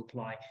of these will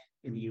apply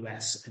in the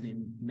US and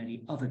in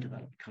many other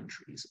developed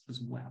countries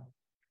as well.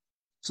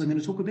 So I'm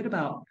going to talk a bit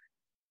about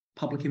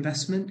public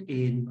investment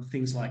in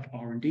things like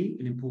R&D,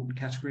 an important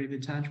category of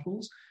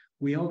intangibles.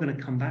 We are going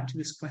to come back to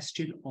this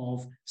question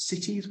of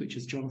cities, which,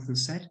 as Jonathan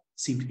said,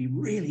 seem to be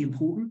really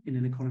important in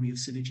an economy of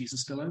synergies and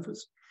spillovers.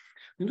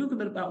 We're going to talk a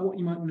bit about what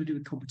you might want to do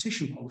with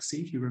competition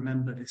policy. If you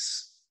remember,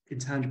 this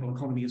intangible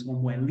economy is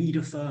one where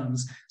leader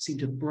firms seem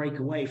to break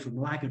away from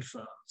laggard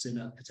firms in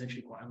a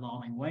potentially quite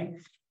alarming way.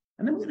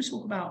 And then we're going to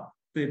talk about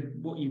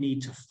what you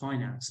need to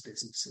finance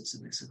businesses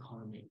in this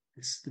economy,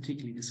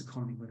 particularly this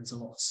economy where there's a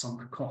lot of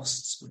sunk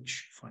costs,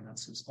 which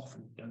financiers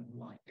often don't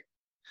like.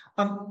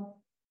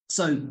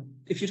 So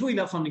if you're talking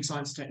about funding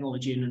science,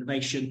 technology and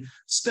innovation,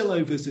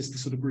 spillovers is the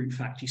sort of brute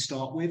fact you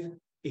start with.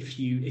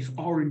 If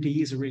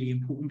R&D is a really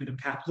important bit of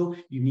capital,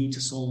 you need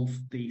to solve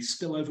the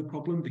spillover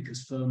problem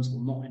because firms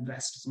will not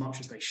invest as much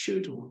as they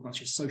should or as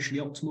much as socially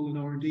optimal in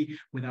R&D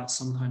without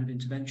some kind of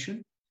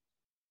intervention.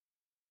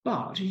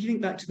 But if you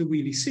think back to the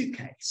Wheelie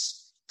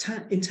suitcase,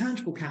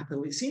 intangible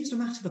capital, it seems to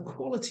matter, the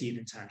quality of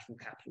intangible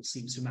capital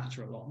seems to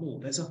matter a lot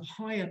more. There's a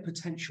higher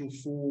potential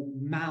for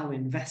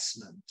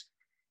malinvestment.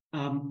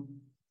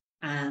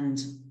 And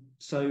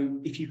so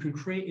if you can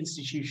create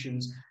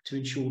institutions to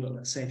ensure that,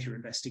 let's say if you're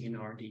investing in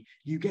R&D,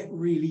 you get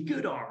really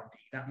good R&D,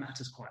 that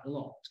matters quite a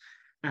lot.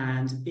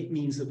 And it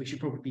means that we should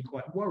probably be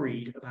quite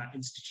worried about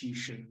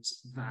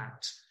institutions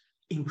that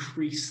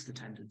increase the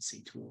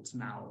tendency towards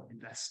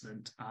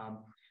malinvestment.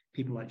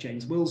 People like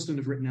James Wilsden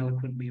have written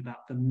eloquently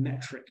about the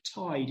metric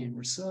tide in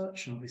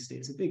research. And obviously,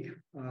 it's a big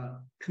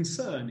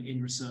concern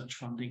in research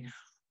funding.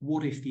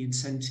 what if the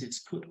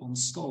incentives put on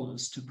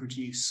scholars to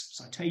produce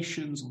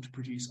citations or to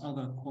produce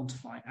other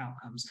quantified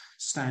outcomes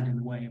stand in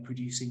the way of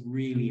producing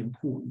really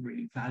important,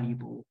 really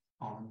valuable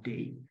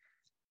R&D?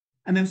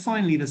 And then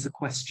finally, there's the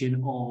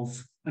question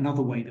of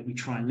another way that we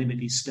try and limit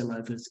these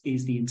spillovers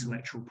is the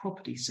intellectual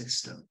property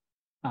system.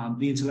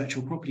 The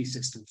intellectual property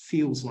system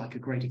feels like a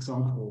great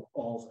example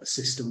of a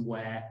system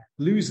where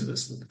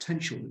losers, the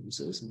potential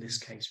losers, in this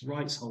case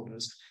rights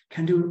holders,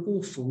 can do an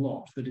awful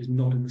lot that is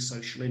not in the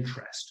social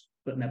interest,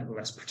 but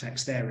nevertheless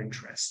protects their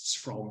interests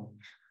from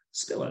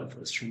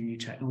spillovers, from new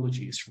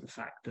technologies, from the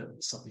fact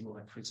that something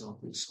like, for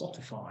example,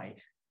 Spotify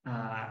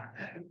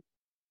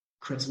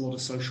creates a lot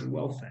of social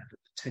welfare that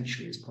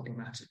potentially is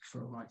problematic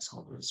for rights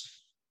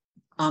holders.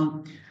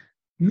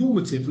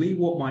 Normatively,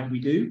 what might we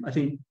do? I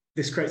think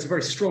this creates a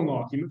very strong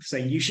argument for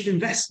saying you should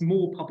invest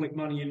more public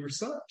money in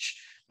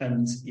research.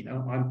 And,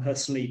 I'm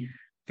personally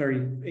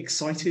very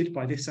excited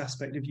by this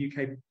aspect of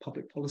UK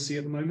public policy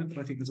at the moment, but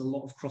I think there's a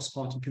lot of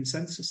cross-party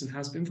consensus, and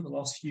has been for the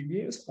last few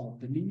years, on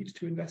the need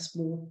to invest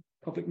more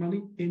public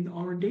money in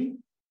R&D.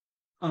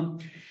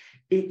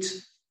 It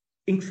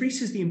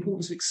increases the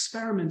importance of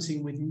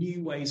experimenting with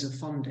new ways of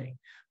funding,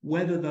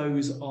 whether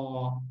those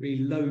are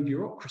really low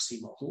bureaucracy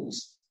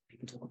models.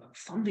 People talk about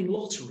funding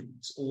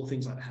lotteries, or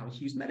things like the Howard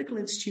Hughes Medical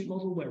Institute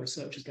model, where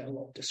researchers get a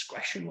lot of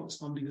discretion once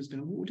funding has been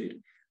awarded.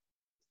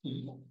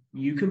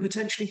 You can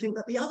potentially think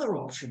that the other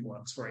option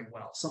works very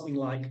well, something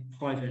like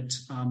private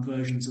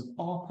versions of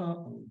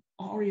ARPA or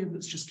ARIA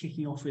that's just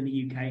kicking off in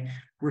the UK,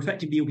 where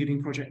effectively you're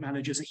giving project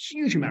managers a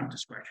huge amount of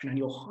discretion, and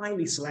you're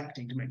highly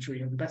selecting to make sure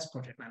you have the best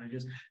project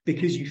managers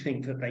because you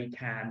think that they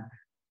can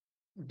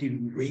do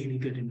really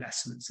good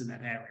investments in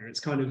that area. It's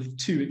kind of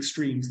two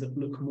extremes that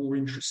look more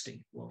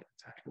interesting for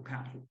tactical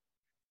capital.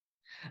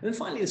 And then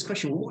finally, this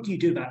question, well, what do you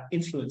do about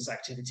influence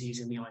activities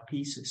in the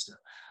IP system?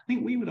 I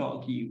think we would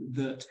argue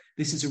that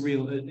this is a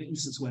real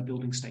instance where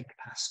building state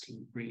capacity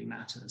really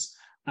matters.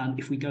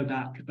 If we go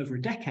back over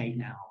a decade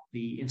now,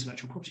 the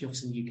Intellectual Property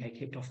Office in the UK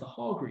kicked off the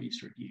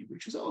Hargreaves Review,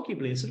 which was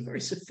arguably a sort of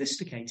very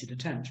sophisticated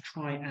attempt to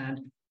try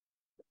and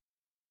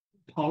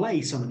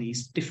parlay some of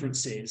these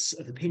differences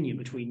of opinion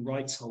between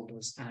rights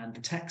holders and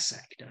the tech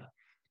sector.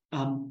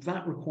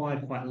 That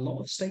required quite a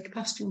lot of state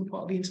capacity on the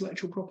part of the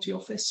Intellectual Property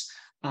Office.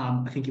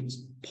 I think it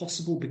was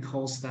possible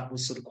because that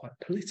was sort of quite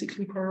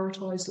politically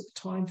prioritised at the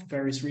time for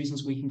various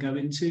reasons we can go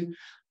into.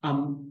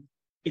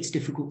 It's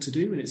difficult to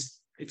do, and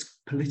it's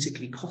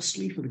politically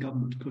costly for the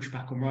government to push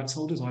back on rights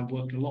holders. I've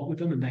worked a lot with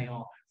them, and they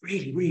are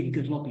really, really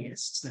good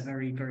lobbyists. They're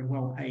very, very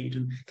well paid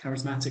and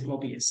charismatic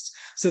lobbyists.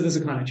 So there's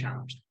a kind of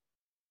challenge.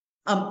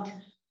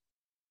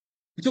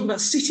 We talk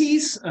about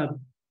cities, a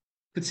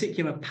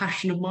particular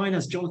passion of mine,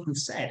 as Jonathan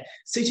said.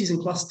 Cities and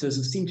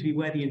clusters seem to be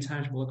where the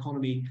intangible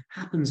economy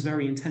happens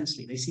very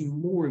intensely. They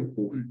seem more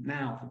important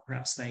now than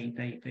perhaps they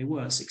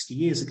were 60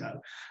 years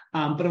ago.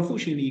 But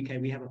unfortunately, in the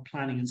UK, we have a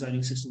planning and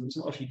zoning system that was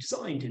largely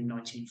designed in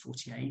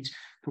 1948,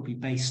 probably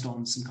based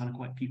on some kind of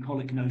quite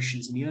bucolic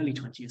notions in the early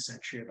 20th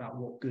century about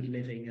what good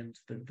living and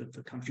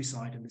the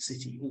countryside and the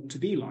city ought to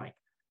be like.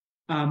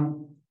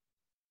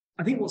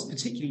 I think what's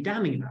particularly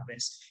damning about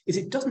this is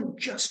it doesn't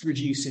just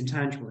reduce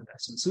intangible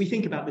investment. So we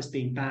think about this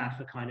being bad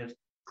for kind of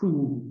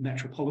cool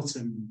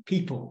metropolitan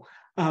people.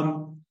 I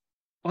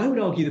would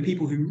argue the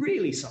people who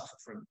really suffer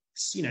from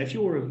this, if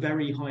you're a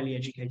very highly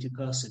educated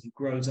person who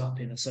grows up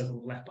in a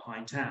so-called left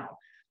behind town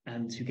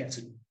and who gets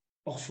an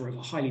offer of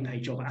a highly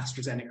paid job at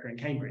AstraZeneca in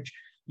Cambridge,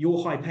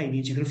 your high pay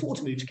means you can afford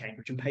to move to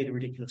Cambridge and pay the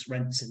ridiculous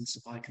rents in the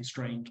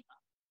supply-constrained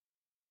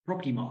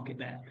property market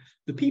there.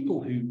 The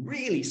people who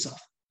really suffer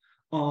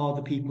are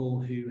the people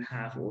who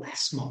have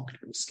less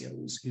marketable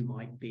skills, who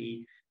might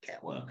be care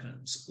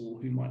workers or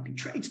who might be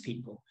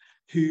tradespeople,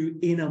 who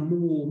in a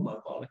more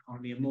mobile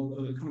economy, a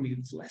economy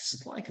that's less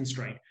supply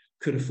constrained,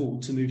 could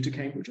afford to move to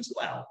Cambridge as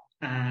well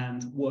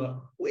and work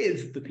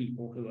with the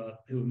people who are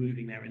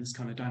moving there in this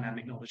kind of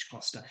dynamic knowledge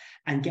cluster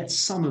and get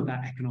some of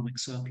that economic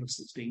surplus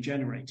that's being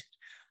generated.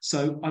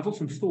 So I've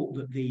often thought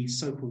that the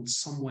so-called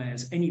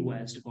somewheres,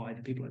 anywheres divide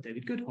that people like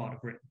David Goodhart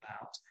have written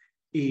about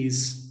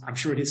is, I'm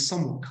sure it is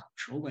somewhat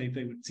cultural.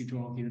 They would seem to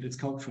argue that it's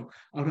cultural.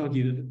 I would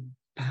argue that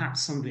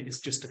perhaps some of it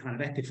is just a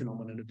kind of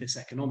epiphenomenon of this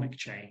economic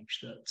change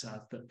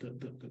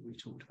that we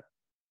talked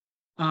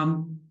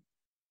about.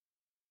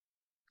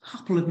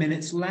 Couple of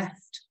minutes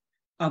left.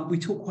 We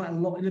talk quite a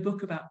lot in the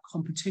book about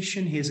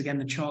competition. Here's again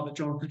the chart that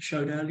Jonathan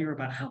showed earlier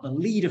about how the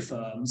leader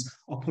firms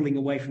are pulling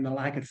away from the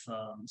laggard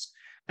firms.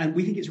 And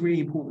we think it's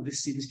really important that this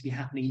seems to be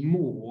happening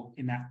more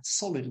in that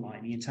solid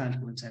line, the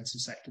intangible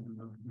intensive sector,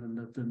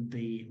 than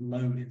the low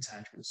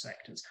intangible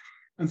sectors.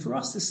 And for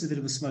us, this is a bit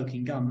of a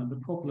smoking gun, that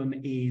the problem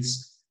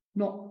is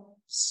not,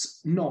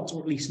 or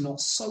at least not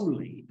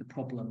solely, the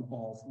problem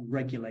of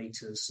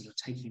regulators sort of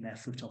taking their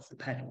foot off the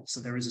pedal.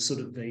 So there is a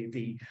sort of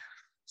the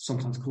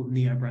sometimes called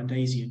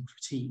neo-Brandeisian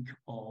critique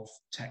of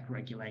tech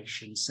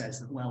regulation, says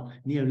that, well,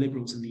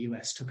 neoliberals in the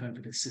US took over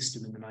this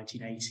system in the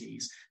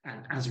 1980s,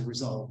 and as a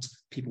result,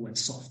 people went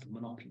soft on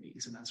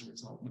monopolies, and as a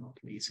result,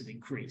 monopolies have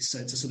increased. So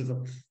it's a sort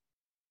of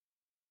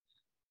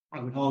I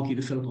would argue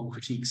the Philippon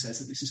critique says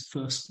that this is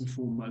first and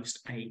foremost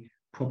a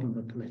problem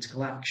of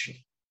political action.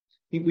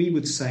 I think we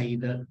would say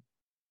that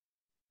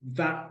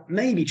that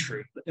may be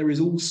true, but there is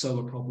also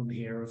a problem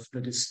here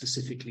that is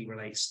specifically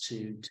relates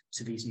to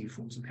these new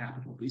forms of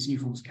capital. These new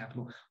forms of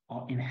capital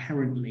are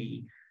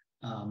inherently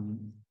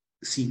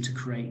seem to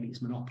create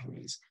these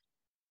monopolies.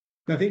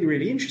 Now, I think the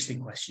really interesting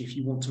question, if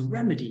you want to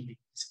remedy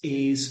these,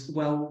 is,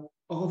 well,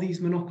 are these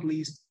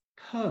monopolies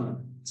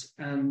permanent?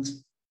 And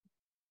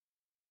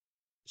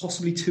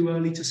possibly too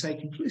early to say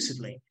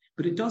conclusively,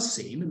 but it does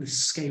seem, and the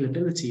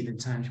scalability of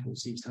intangibles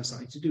seems to have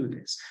something to do with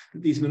this,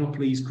 that these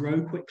monopolies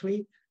grow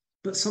quickly,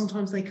 but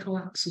sometimes they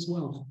collapse as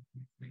well.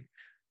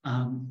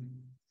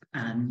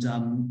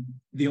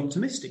 The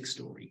optimistic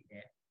story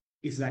here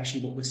is that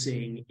actually what we're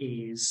seeing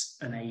is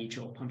an age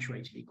of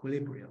punctuated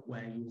equilibria,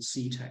 where you'll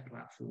see tech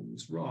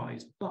platforms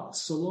rise, but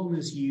so long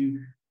as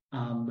you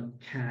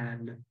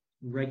can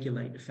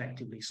regulate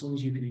effectively, so long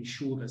as you can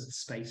ensure there's a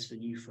space for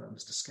new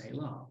firms to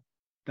scale up,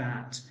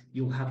 that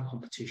you'll have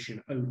competition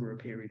over a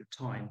period of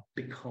time,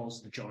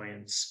 because the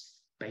giants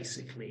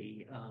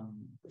basically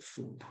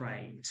fall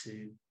prey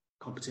to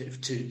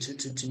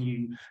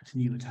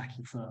new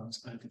attacking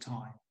firms over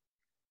time.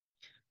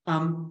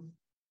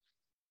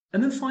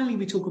 And then finally,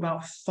 we talk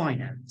about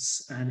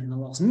finance. And in the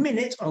last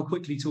minute, I'll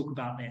quickly talk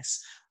about this.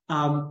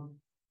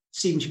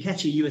 Stephen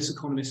Cecchetti, a US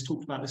economist,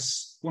 talked about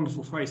this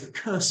wonderful phrase, the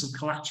curse of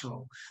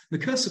collateral. The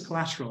curse of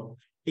collateral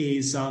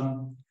is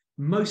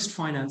most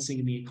financing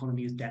in the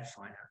economy is debt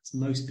finance.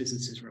 Most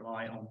businesses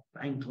rely on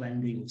bank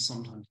lending or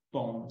sometimes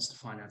bonds to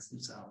finance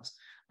themselves.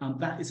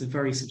 That is a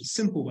very sort of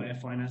simple way of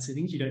financing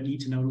things. You don't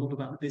need to know a lot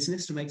about the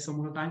business to make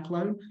someone a bank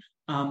loan.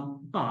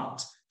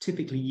 But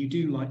typically you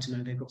do like to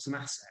know they've got some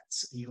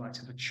assets, and you like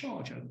to have a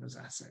charge over those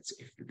assets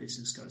if the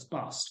business goes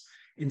bust.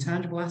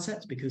 Intangible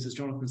assets, because as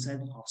Jonathan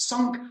said, are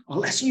sunk, are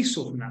less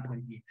useful from that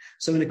point of view.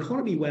 So an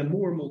economy where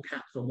more and more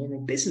capital, more and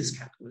more business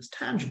capital is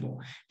tangible,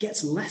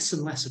 gets less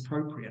and less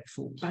appropriate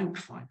for bank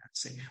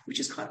financing, which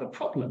is kind of a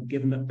problem,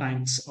 given that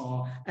banks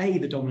are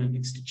the dominant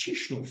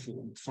institutional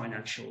form of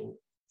financial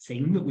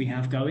thing that we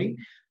have going,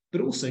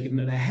 but also given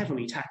that they're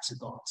heavily tax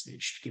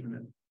advantaged, given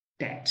that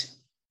debt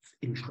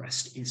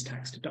interest is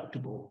tax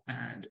deductible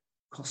and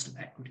cost of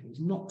equity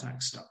is not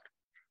tax deductible.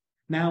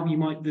 Now, you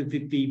might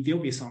the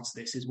obvious answer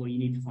to this is, well, you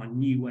need to find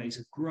new ways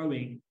of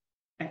growing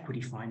equity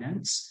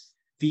finance.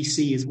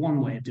 VC is one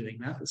way of doing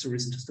that that's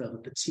arisen to serve a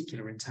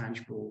particular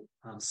intangible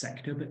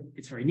sector, but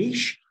it's very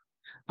niche.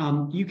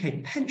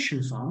 UK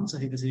pension funds, I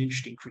think there's an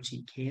interesting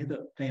critique here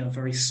that they are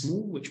very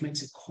small, which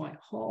makes it quite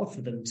hard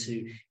for them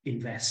to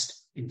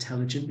invest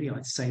intelligently.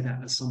 I'd say that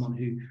as someone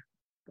who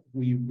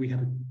we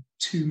have a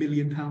 £2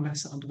 million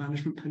asset under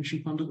management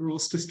pension fund at the Royal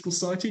Statistical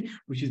Society,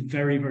 which is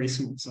very, very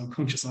small. So I'm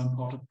conscious I'm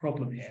part of the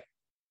problem here.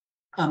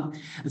 And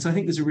so I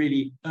think there's a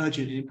really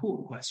urgent and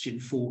important question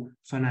for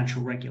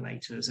financial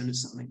regulators, and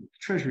it's something that the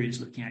Treasury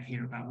is looking at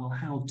here about, well,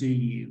 how do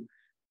you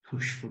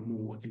push for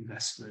more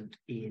investment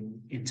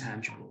in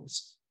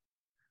intangibles?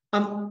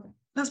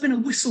 That's been a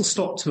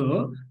whistle-stop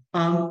tour.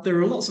 There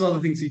are lots of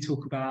other things we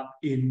talk about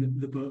in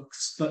the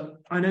books, but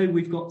I know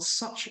we've got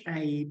such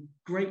a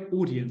great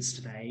audience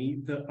today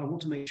that I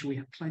want to make sure we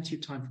have plenty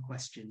of time for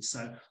questions.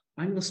 So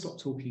I'm going to stop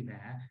talking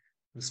there.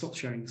 I'm going to stop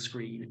sharing the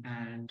screen,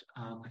 and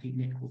I think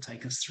Nick will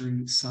take us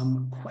through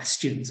some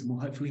questions, and we'll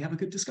hopefully have a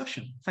good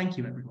discussion. Thank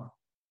you, everyone.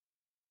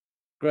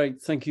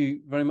 Great. Thank you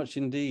very much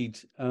indeed,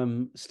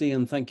 Steve,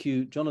 and thank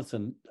you,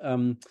 Jonathan.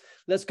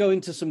 Let's go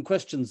into some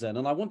questions then.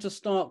 And I want to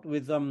start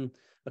with a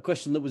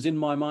question that was in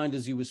my mind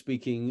as you were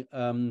speaking,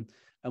 and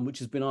which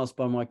has been asked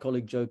by my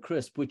colleague, Joe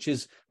Crisp, which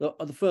is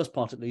the first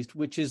part, at least,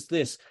 which is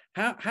this.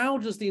 How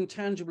does the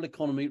intangible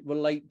economy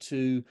relate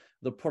to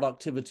the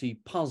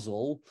productivity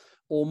puzzle,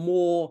 or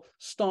more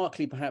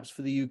starkly, perhaps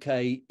for the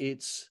UK,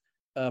 its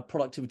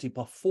productivity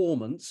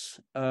performance,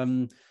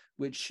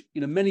 which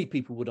many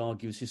people would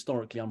argue is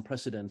historically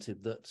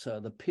unprecedented, that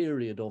the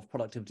period of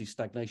productivity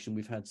stagnation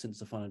we've had since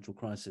the financial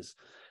crisis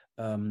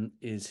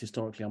is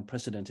historically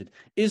unprecedented.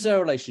 Is there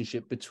a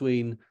relationship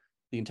between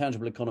the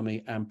intangible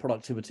economy and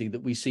productivity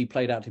that we see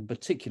played out in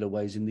particular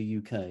ways in the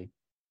UK?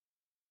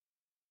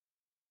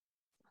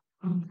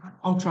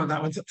 I'll try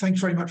that one.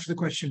 Thanks very much for the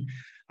question,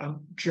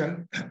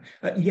 Joe.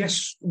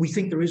 Yes, we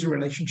think there is a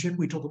relationship.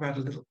 We talk about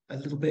it a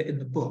little bit in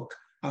the book,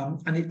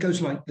 and it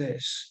goes like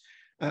this.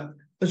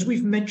 As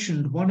we've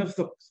mentioned, one of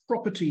the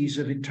properties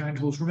of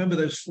intangibles, remember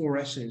those 4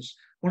 S's,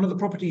 one of the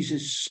properties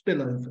is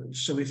spillovers.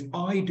 So if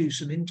I do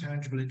some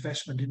intangible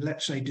investment in,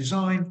 let's say,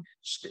 design,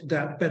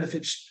 that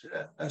benefits,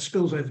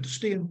 spills over to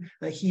Stephen,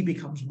 that he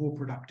becomes more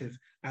productive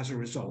as a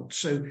result.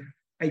 So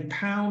a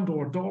pound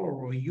or a dollar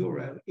or a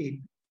euro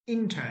in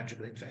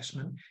intangible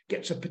investment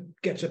gets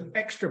an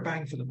extra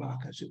bang for the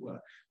buck, as it were,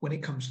 when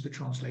it comes to the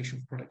translation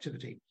of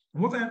productivity.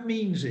 And what that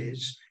means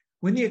is,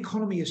 when the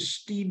economy is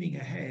steaming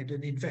ahead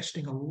and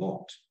investing a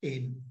lot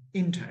in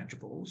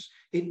intangibles,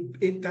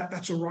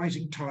 that's a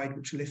rising tide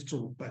which lifts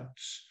all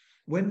boats.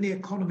 When the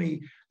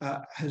economy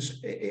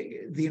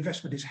the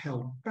investment is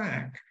held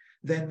back,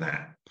 then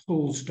that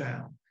pulls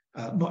down.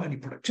 not only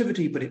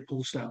productivity, but it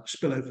pulls down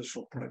spillovers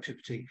for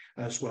productivity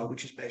as well,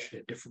 which is measured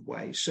in different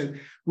ways. So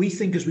we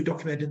think, as we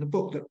document in the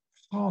book, that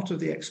part of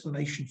the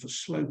explanation for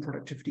slow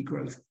productivity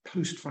growth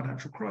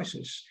post-financial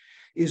crisis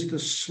is the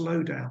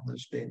slowdown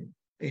there's been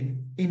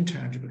in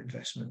intangible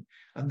investment,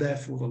 and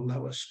therefore the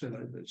lower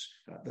spillovers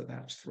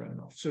that's thrown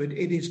off. So it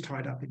is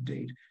tied up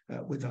indeed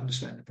with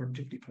understanding the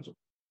productivity puzzle.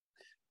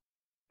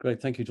 Great,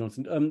 thank you,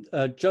 Jonathan.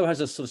 Joe has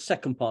a sort of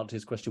second part to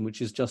his question,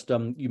 which is just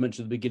you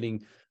mentioned at the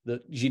beginning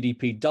that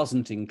GDP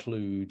doesn't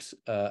include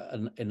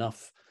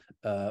enough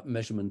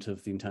measurement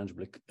of the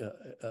intangible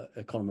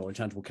economy or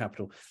intangible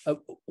capital.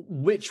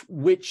 Which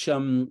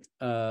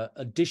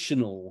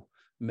additional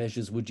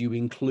measures would you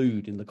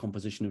include in the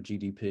composition of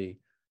GDP?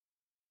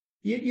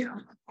 Yeah,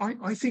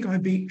 I think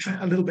I'd be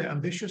a little bit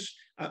ambitious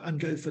and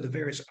go for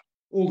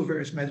all the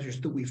various measures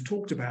that we've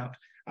talked about.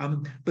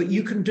 But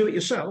you can do it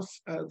yourself.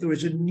 There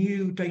is a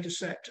new data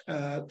set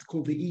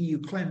called the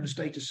EU CLEMS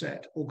data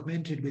set,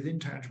 augmented with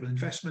intangible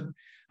investment,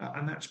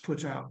 and that's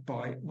put out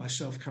by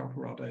myself, Carol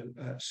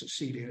Parado,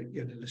 Cecilia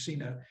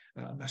Ioannidis,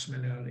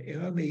 Massimiliano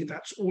Iomi.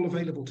 That's all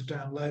available to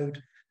download.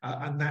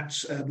 And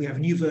that's we have a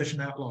new version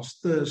out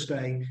last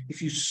Thursday.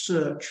 If you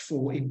search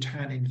for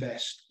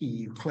IntanInvest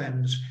EU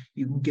CLEMS,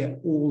 you can get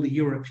all the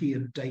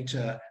European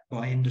data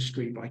by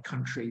industry, by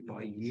country,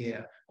 by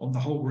year on the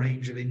whole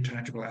range of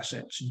intangible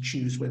assets and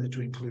choose whether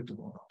to include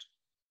them or not.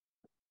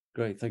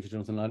 Great, thank you,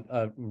 Jonathan.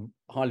 I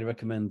highly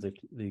recommend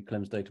the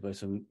CLEMS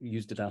database, and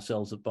used it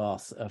ourselves at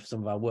Bath for some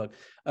of our work.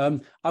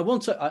 I'm going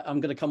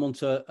to come on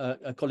to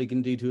a colleague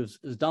indeed who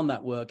has done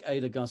that work,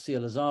 Ada Garcia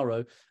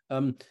Lazaro.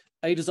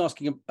 Ada's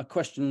asking a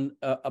question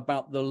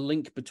about the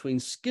link between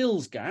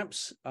skills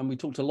gaps, and we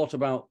talked a lot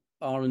about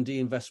R&D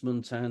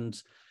investment and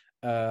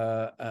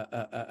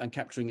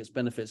capturing its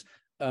benefits.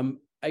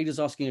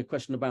 Ada's asking a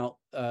question about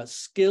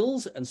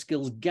skills and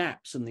skills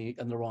gaps and the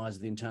rise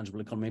of the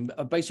intangible economy.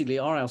 Basically,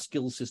 are our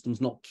skills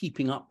systems not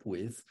keeping up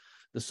with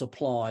the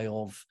supply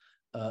of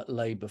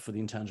labour for the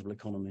intangible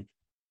economy?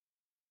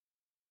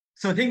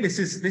 So I think this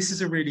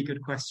is a really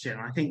good question.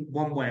 I think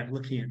one way of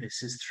looking at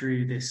this is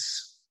through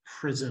this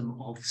prism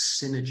of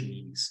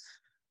synergies.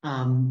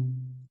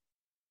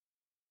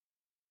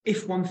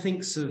 If one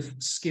thinks of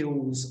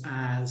skills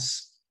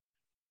as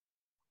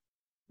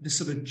the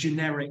sort of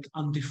generic,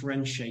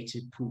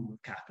 undifferentiated pool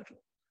of capital,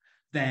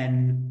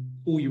 then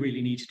all you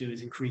really need to do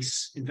is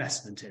increase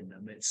investment in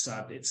them.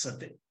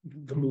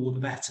 The more the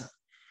better.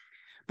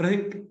 But I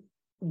think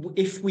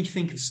if we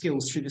think of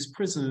skills through this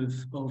prism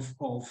of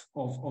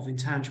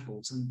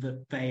intangibles, and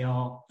that they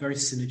are very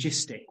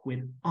synergistic with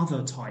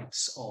other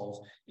types of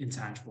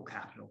intangible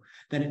capital,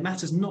 then it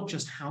matters not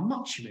just how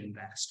much you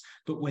invest,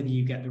 but whether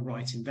you get the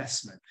right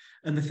investment.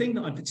 And the thing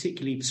that I'm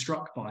particularly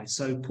struck by,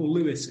 so Paul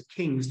Lewis at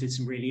King's did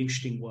some really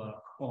interesting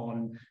work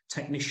on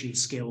technician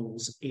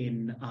skills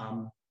in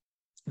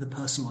the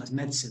personalised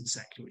medicine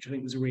sector, which I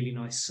think was a really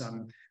nice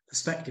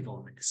perspective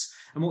on this.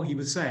 And what he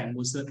was saying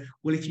was that,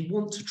 well, if you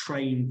want to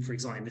train, for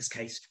example, in this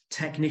case,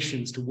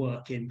 technicians to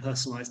work in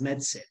personalised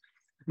medicine,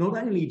 not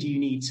only do you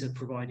need to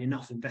provide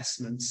enough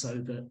investment so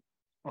that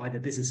either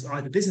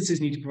businesses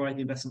need to provide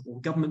the investment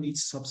or government needs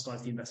to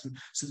subsidise the investment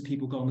so that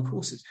people go on the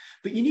courses,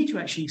 but you need to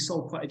actually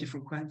solve quite a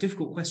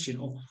difficult question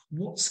of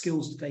what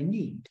skills do they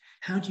need?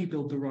 How do you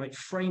build the right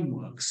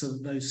framework so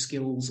that those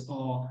skills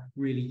are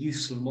really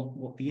useful and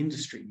what the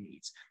industry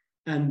needs?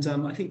 And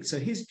I think so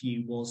his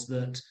view was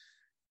that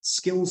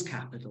skills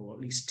capital, or at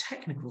least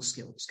technical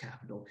skills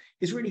capital,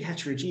 is really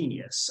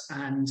heterogeneous,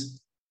 and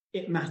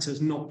it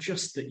matters not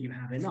just that you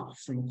have enough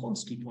from a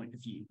quantity point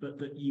of view, but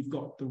that you've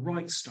got the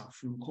right stuff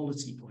from a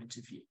quality point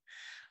of view.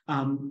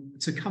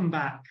 To come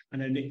back, I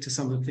know, Nick, to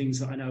some of the things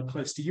that I know are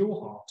close to your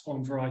heart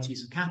on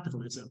varieties of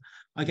capitalism,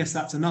 I guess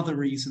that's another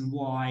reason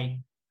why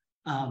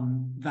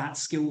that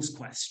skills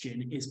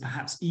question is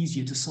perhaps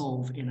easier to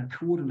solve in a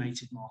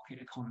coordinated market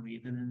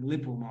economy than in a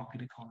liberal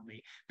market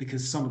economy,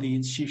 because some of the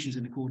institutions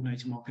in the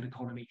coordinated market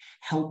economy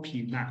help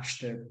you match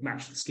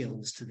the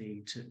skills to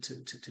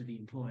the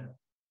employer.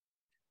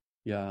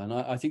 Yeah, and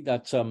I think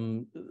that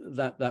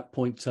that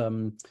point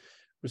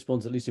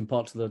responds at least in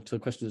part to a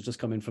question that's just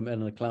come in from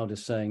Eleanor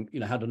Claudius saying,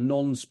 how do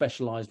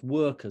non-specialised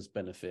workers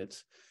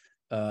benefit?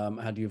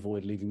 How do you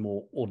avoid leaving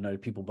more ordinary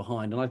people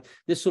behind? And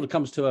this sort of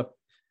comes to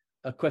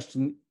a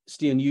question,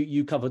 Stian,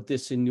 you covered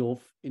this in your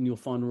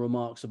final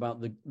remarks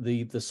about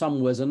the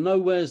somewheres and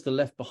nowheres, the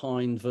left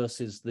behind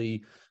versus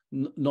the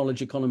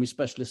knowledge economy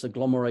specialists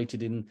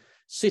agglomerated in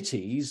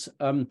cities.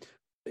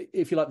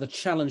 If you like, the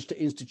challenge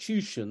to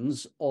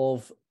institutions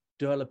of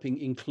developing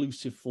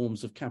inclusive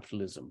forms of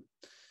capitalism.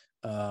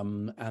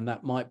 And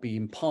that might be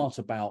in part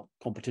about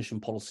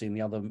competition policy and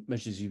the other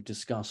measures you've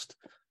discussed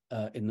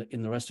in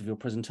the rest of your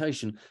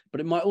presentation.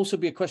 But it might also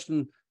be a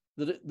question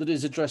that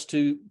is addressed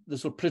to the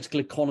sort of political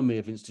economy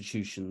of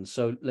institutions.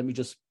 So let me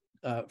just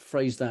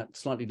phrase that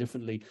slightly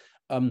differently.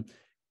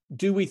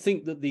 Do we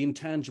think that the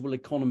intangible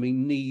economy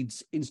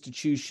needs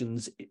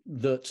institutions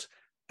that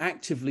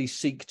actively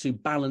seek to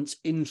balance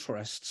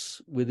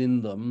interests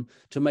within them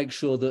to make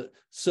sure that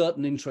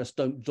certain interests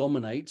don't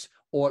dominate,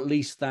 or at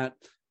least that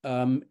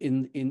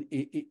in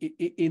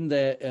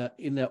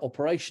their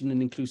operation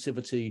and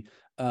inclusivity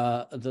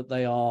that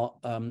they are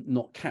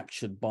not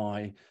captured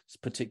by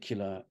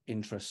particular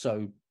interests.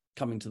 So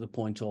coming to the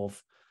point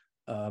of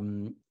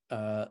the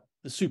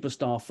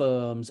superstar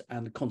firms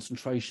and the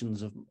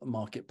concentrations of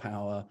market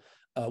power,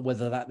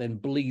 whether that then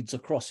bleeds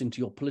across into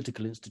your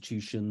political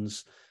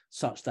institutions,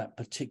 such that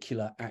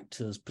particular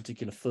actors,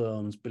 particular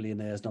firms,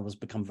 billionaires and others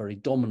become very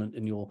dominant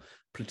in your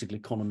political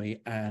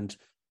economy, and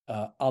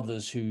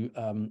others who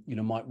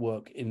might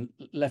work in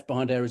left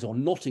behind areas or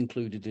not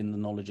included in the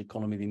knowledge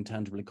economy, the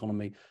intangible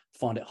economy,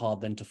 find it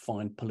hard then to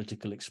find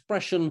political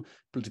expression,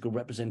 political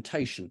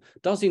representation.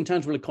 Does the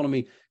intangible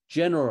economy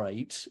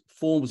generate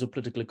forms of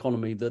political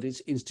economy that its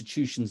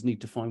institutions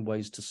need to find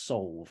ways to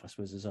solve? I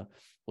suppose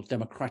or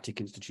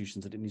democratic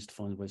institutions that it needs to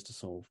find ways to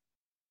solve.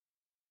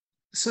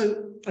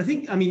 So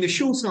the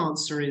short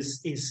answer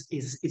is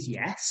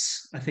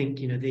yes. I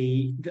think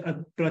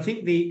but I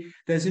think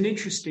there's an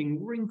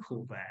interesting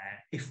wrinkle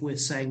there if we're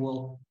saying,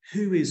 well,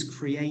 who is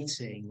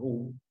creating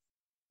or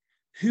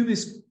who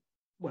is?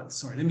 Well,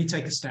 sorry, let me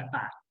take a step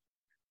back.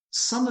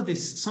 Some of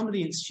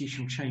the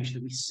institutional change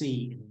that we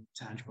see in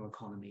the tangible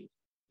economy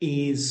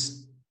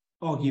is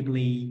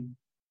arguably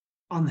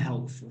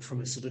unhelpful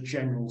from a sort of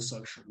general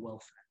social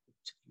welfare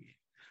point of view.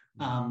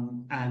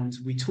 And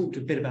we talked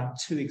a bit about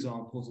two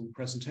examples in the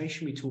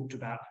presentation. We talked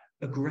about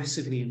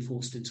aggressively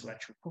enforced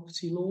intellectual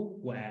property law,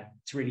 where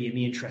it's really in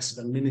the interest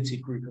of a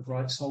limited group of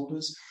rights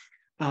holders.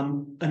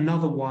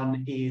 Another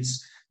one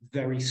is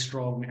very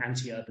strong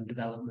anti-urban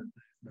development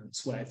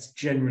movements, where it's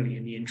generally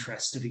in the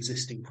interest of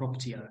existing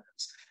property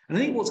owners. And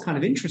I think what's kind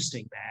of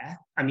interesting there,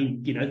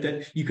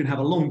 that you can have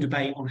a long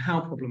debate on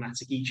how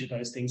problematic each of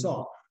those things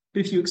are.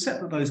 But if you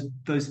accept that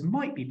those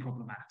might be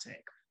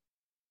problematic,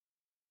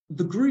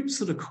 the groups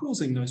that are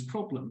causing those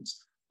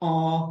problems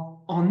are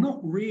not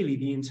really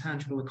the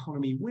intangible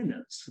economy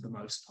winners for the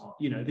most part.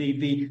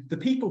 The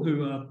people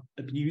who are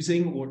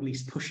abusing or at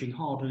least pushing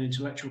hard on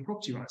intellectual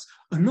property rights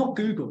are not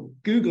Google.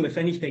 Google, if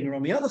anything, are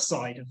on the other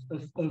side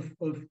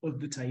of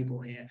the table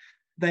here.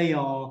 They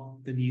are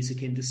the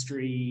music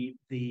industry,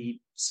 the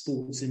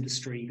sports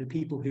industry, the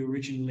people who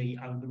originally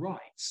own the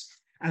rights.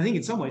 And I think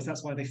in some ways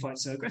that's why they fight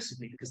so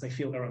aggressively, because they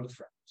feel they're under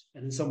threat.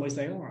 And in some ways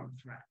they are under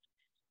threat.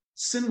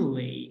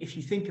 Similarly, if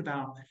you think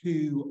about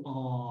who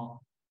are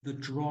the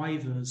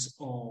drivers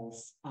of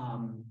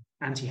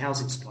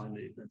anti-housing supply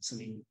movements,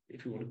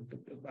 if you want to,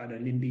 I know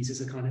NIMBYs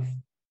is a kind of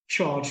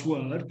charged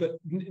word, but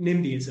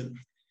NIMBYism.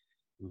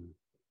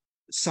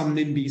 Some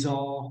NIMBYs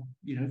are,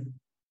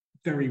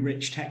 very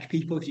rich tech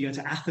people. If you go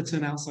to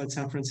Atherton outside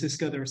San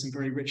Francisco, there are some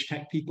very rich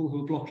tech people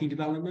who are blocking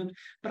development.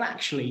 But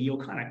actually, your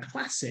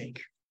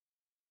classic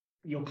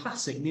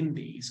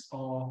NIMBYs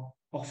are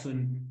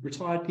often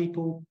retired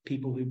people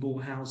who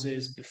bought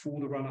houses before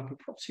the run-up of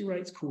property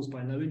rates caused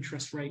by low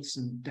interest rates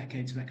and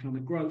decades of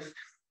economic growth.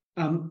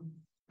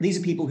 These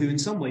are people who in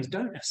some ways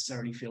don't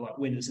necessarily feel like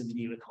winners in the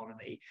new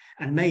economy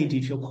and may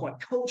indeed feel quite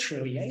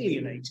culturally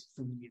alienated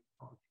from the new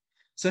economy.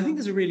 So I think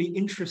there's a really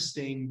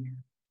interesting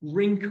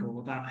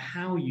wrinkle about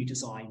how you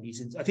design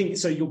these. I think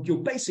so. Your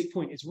basic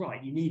point is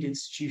right. You need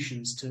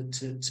institutions to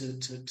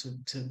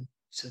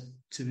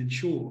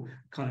ensure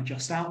kind of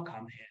just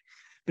outcome here.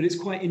 But it's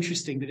quite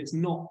interesting that it's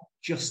not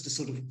just a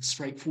sort of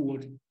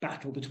straightforward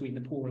battle between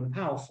the poor and the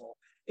powerful.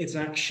 It's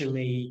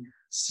actually,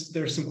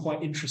 there are some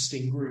quite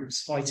interesting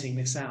groups fighting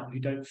this out who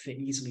don't fit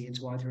easily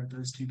into either of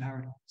those two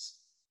paradigms.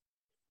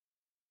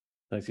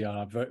 Thanks. Yeah,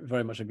 I very,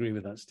 very much agree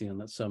with that, Stian.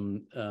 That's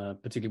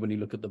particularly when you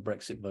look at the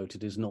Brexit vote,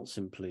 it is not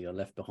simply a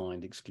left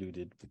behind,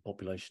 excluded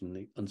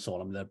population and so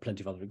on. There are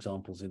plenty of other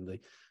examples in the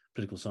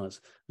political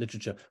science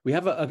literature. We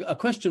have a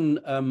question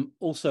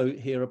also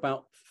here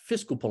about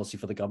fiscal policy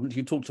for the government.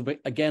 You talked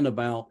again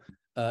about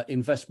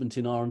investment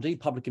in R&D,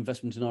 public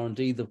investment in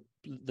R&D,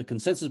 the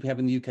consensus we have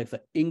in the UK for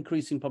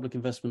increasing public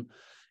investment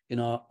in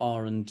our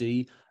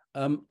R&D.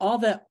 Are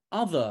there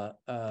other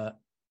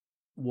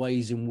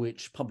ways in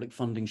which public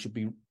funding should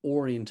be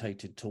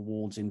orientated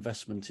towards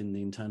investment in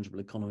the intangible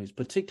economies,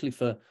 particularly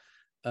for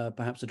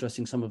perhaps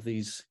addressing some of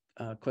these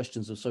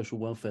questions of social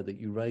welfare that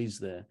you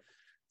raised there,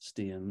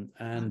 Stian?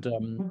 And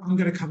I'm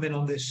going to come in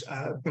on this,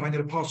 but I'm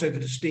going to pass over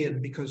to Stian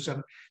because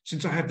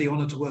since I have the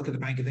honour to work at the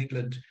Bank of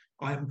England,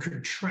 I am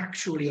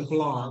contractually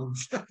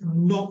obliged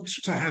not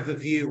to have a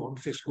view on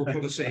fiscal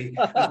policy.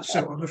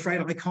 So I'm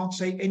afraid I can't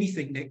say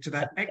anything, Nick, to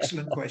that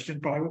excellent question,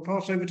 but I will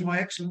pass over to my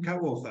excellent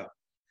co-author.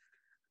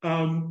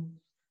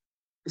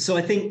 So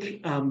I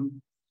think,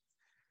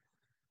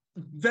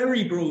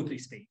 very broadly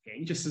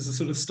speaking, just as a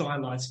sort of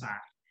stylized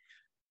fact,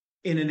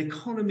 in an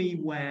economy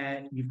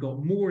where you've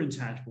got more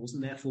intangibles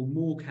and therefore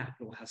more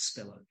capital has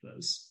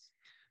spillovers,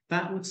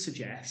 that would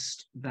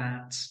suggest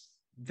that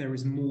there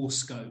is more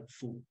scope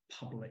for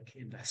public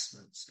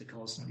investments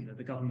because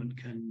the government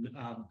can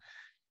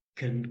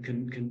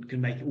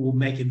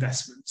make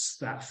investments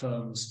that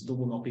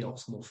will not be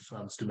optimal for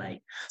firms to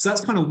make. So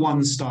that's kind of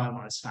one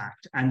stylized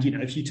fact. And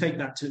if you take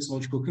that to its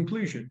logical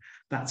conclusion,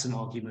 that's an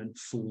argument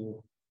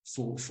for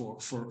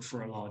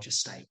a larger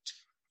state.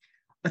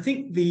 I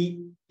think the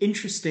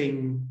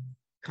interesting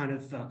kind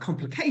of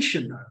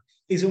complication, though,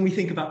 is when we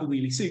think about the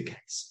wheelie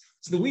suitcase.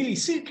 So the wheelie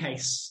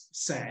suitcase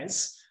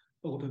says,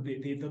 or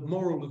the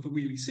moral of the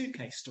wheelie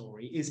suitcase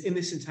story is, in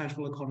this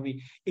intangible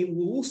economy, it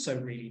will also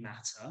really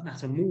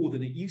matter more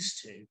than it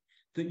used to,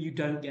 that you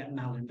don't get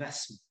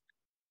malinvestment.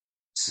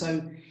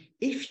 So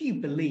if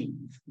you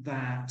believe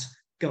that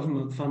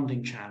government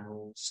funding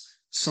channels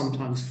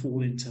sometimes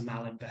fall into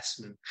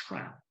malinvestment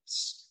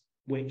traps,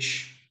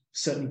 which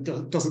certainly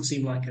doesn't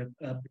seem like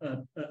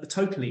a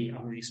totally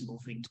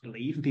unreasonable thing to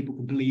believe, and people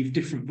can believe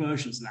different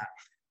versions of that,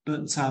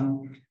 but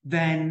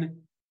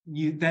then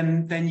you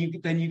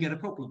get a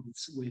problem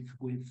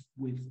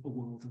with a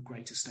world of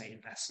greater state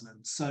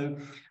investment. So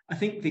I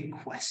think the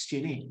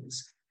question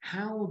is,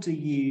 how do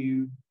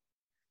you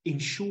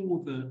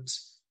ensure that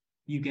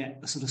you get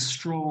a sort of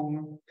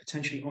strong,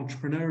 potentially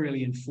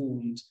entrepreneurially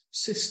informed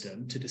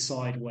system to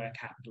decide where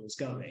capital is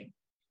going,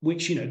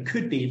 which,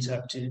 could be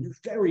interpreted in a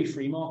very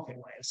free market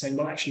way of saying,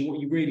 well, actually, what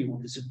you really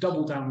want is to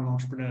double down on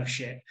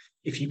entrepreneurship.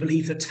 If you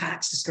believe that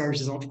tax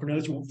discourages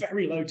entrepreneurs, you want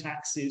very low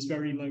taxes,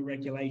 very low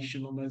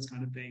regulation on those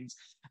kind of things.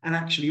 And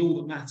actually, all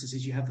that matters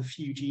is you have the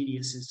few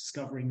geniuses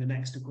discovering the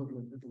next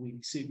equivalent of the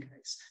wheelie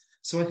suitcase.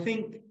 So I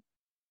think,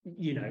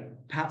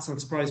 perhaps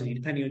unsurprisingly,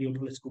 depending on your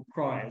political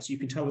priors, you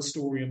can tell a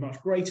story of much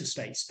greater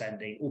state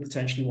spending or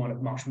potentially one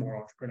of much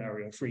more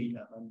entrepreneurial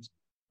freedom.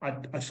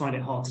 And I find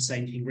it hard to say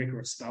anything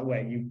rigorous about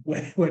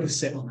where to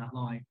sit on that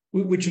line.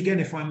 Which, again,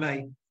 if I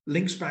may,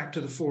 links back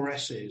to the 4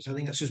 S's. I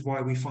think this is why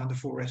we find the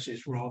 4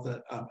 S's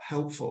rather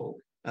helpful.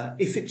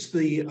 If it's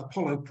the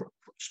Apollo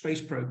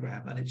space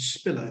program and its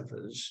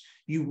spillovers,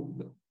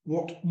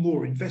 what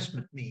more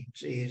investment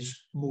means is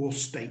more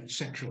state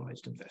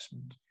centralized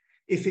investment.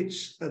 If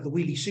it's the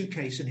wheelie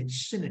suitcase and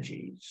its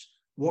synergies,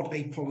 what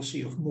a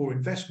policy of more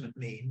investment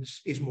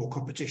means is more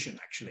competition,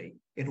 actually,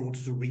 in order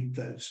to reap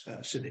those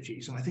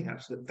synergies. And I think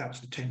that's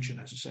the tension,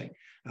 as I say,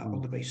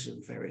 on the basis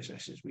of the various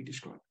S's we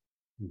described.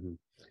 Mm-hmm.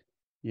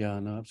 Yeah,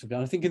 no,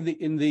 absolutely. I think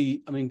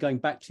going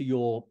back to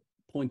your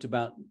point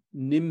about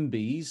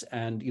NIMBYs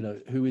and,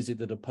 who is it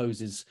that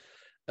opposes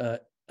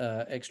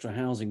extra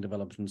housing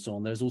development and so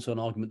on, there's also an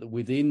argument that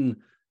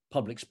within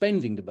public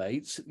spending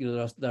debates,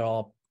 there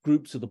are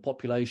groups of the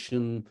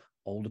population,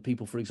 older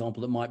people, for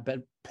example, that might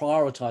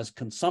prioritize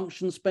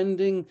consumption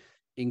spending,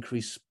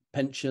 increase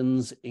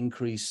pensions,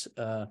 increase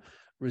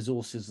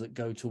resources that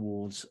go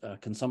towards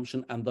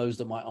consumption, and those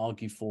that might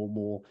argue for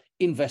more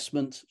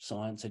investment,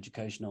 science,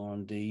 education,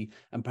 R&D,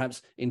 and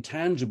perhaps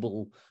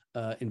intangible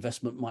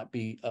investment might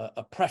be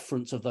a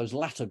preference of those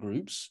latter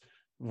groups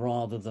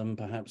rather than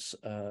perhaps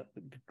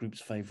groups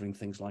favouring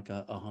things like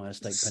a higher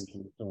state pension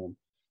and so on.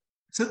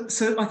 So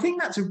I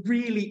think that's a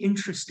really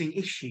interesting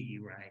issue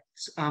you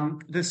raise.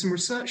 There's some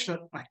research that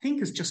I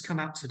think has just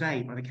come out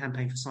today by the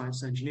Campaign for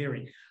Science and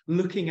Engineering,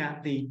 looking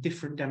at the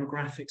different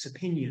demographics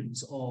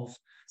opinions of,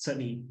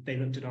 certainly they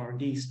looked at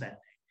R&D spending.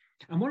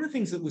 And one of the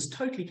things that was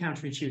totally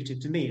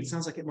counterintuitive to me, it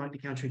sounds like it might be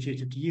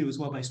counterintuitive to you as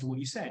well based on what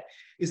you said,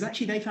 is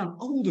actually they found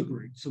older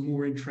groups are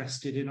more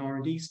interested in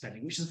R&D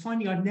spending, which is a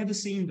finding I've never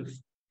seen before.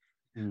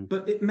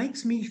 But it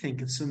makes me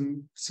think of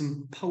some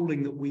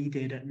polling that we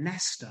did at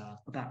Nesta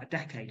about a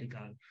decade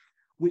ago,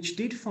 which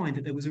did find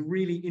that there was a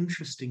really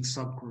interesting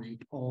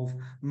subgroup of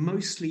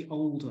mostly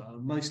older,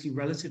 mostly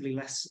relatively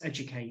less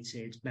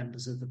educated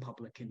members of the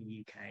public in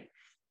the UK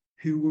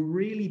who were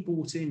really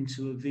bought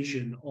into a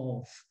vision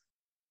of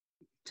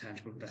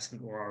tangible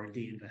investment or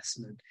R&D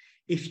investment,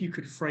 if you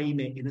could frame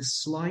it in a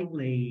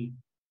slightly,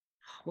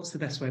 what's the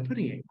best way of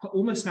putting it?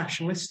 Almost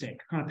nationalistic,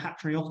 kind of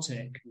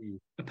patriotic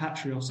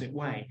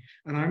way.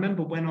 And I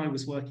remember when I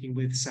was working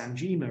with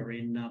Sanjima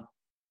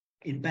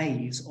in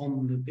Bayes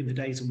in the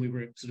days when we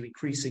were sort of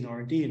increasing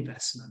R&D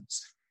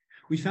investments,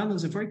 we found there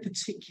was a very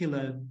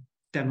particular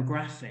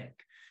demographic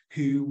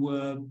who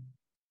were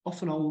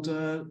often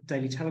older.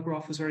 Daily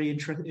Telegraph was very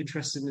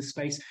interested in this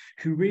space,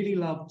 who really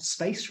loved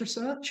space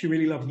research, who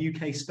really loved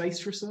UK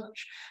space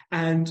research,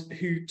 and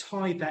who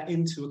tied that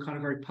into a kind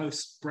of very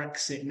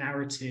post-Brexit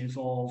narrative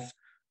of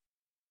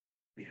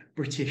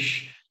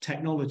British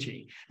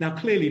technology. Now,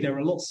 clearly, there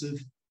are lots of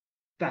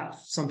that.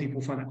 Some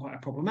people find that quite a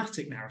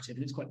problematic narrative,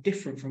 and it's quite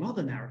different from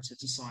other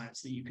narratives of science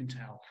that you can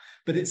tell.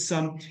 But it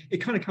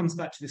kind of comes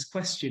back to this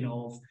question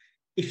of,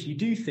 if you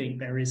do think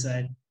there is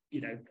there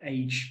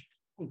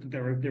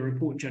are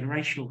important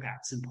generational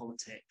gaps in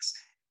politics,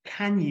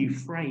 can you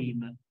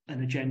frame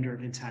an agenda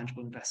of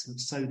intangible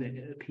investment so that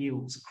it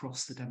appeals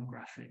across the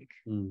demographic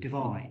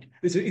divide?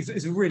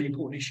 It's a really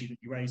important issue that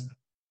you raised.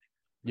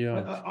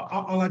 Yeah,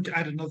 I'll add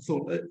another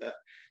thought.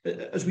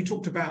 As we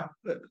talked about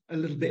a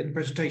little bit in the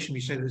presentation, we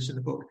say this in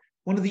the book,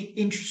 one of the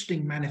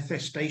interesting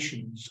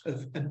manifestations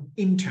of an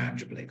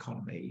intangible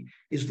economy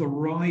is the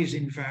rise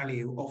in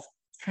value of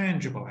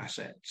tangible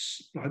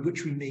assets, by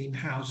which we mean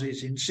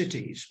houses in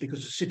cities,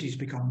 because as cities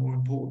become more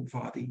important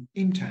via the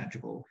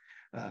intangible,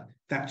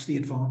 that's the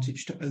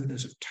advantage to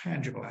owners of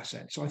tangible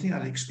assets. So I think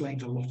that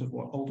explains a lot of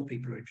what older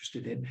people are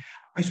interested in.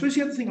 I suppose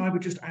the other thing I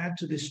would just add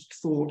to this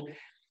thought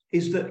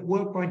is that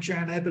work by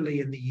Jan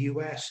Eberly in the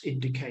US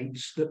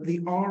indicates that the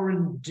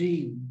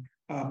R&D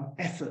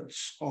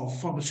efforts of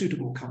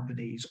pharmaceutical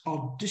companies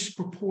are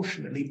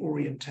disproportionately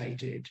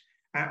orientated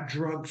at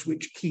drugs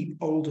which keep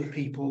older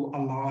people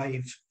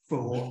alive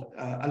for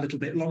a little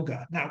bit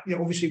longer. Now,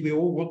 obviously, we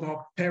all want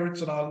our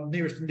parents and our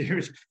nearest and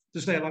dearest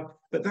to stay alive,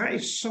 but that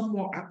is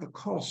somewhat at the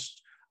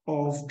cost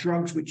of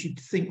drugs which you'd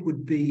think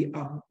would be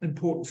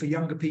important for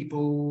younger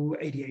people,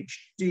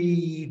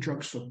 ADHD,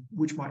 drugs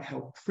which might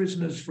help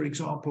prisoners, for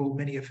example,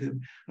 many of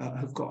whom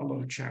have got a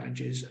lot of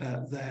challenges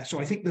there. So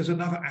I think there's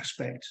another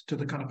aspect to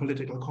the kind of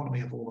political economy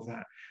of all of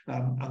that,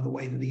 and the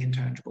way that the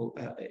intangible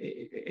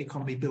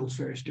economy builds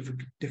various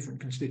different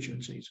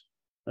constituencies.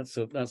 That's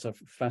a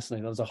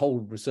fascinating. There's a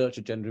whole research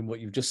agenda in what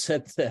you've just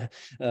said there.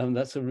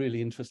 That's a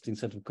really interesting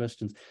set of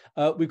questions.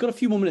 We've got a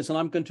few more minutes, and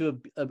I'm going to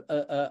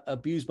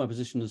abuse my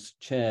position as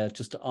chair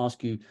just to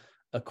ask you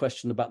a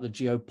question about the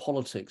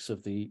geopolitics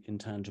of the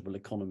intangible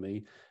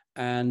economy,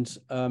 and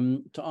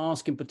to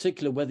ask in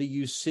particular whether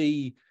you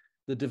see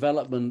the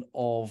development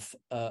of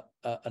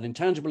an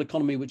intangible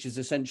economy, which is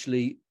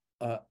essentially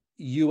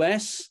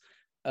US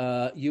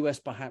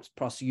perhaps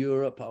plus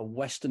Europe, a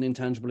Western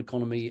intangible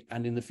economy,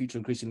 and in the future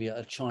increasingly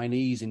a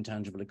Chinese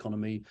intangible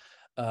economy,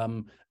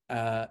 in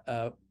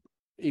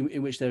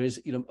which there is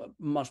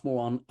much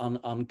more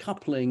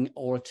uncoupling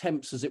or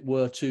attempts, as it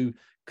were, to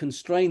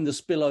constrain the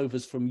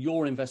spillovers from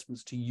your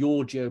investments to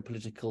your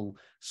geopolitical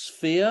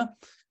sphere,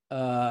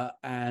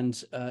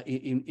 and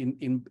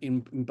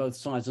in both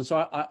sides. And so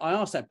I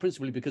ask that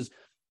principally because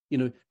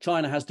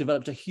China has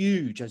developed a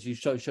huge, as you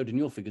showed in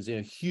your figures,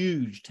 a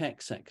huge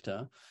tech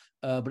sector.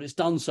 But it's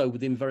done so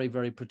within very,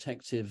 very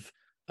protective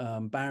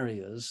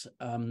barriers,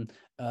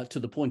 to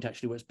the point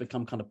actually where it's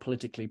become kind of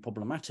politically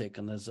problematic.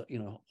 And there's a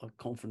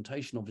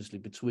confrontation obviously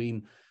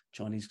between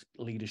Chinese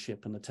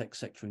leadership and the tech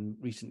sector in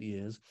recent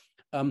years.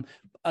 And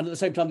at the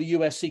same time, the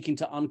US seeking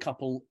to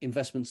uncouple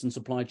investments and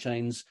supply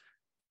chains,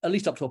 at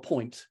least up to a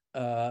point,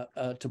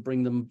 to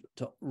bring them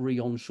to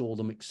re-onshore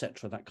them,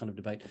 etc. That kind of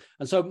debate.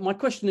 And so my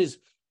question is,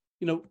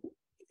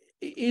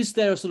 is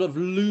there a sort of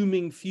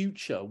looming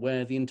future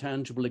where the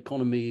intangible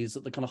economy is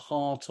at the kind of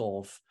heart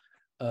of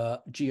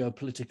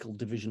geopolitical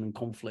division and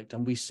conflict,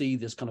 and we see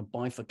this kind of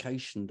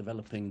bifurcation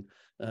developing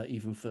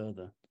even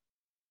further?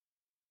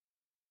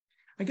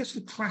 I guess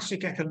the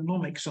classic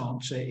economics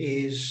answer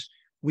is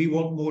we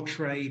want more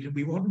trade and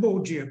we want more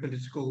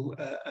geopolitical,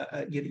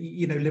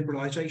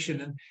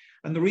 liberalization.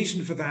 And the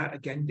reason for that,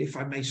 again, if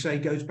I may say,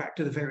 goes back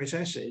to the various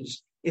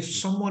S's. If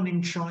someone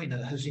in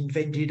China has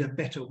invented a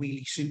better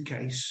wheelie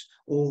suitcase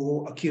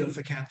or a cure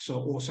for cancer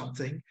or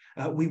something,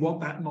 we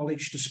want that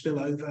knowledge to spill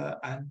over,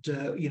 and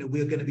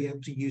we're going to be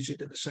able to use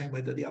it in the same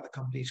way that the other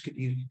companies could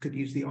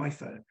use the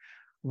iPhone.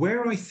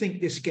 Where I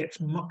think this gets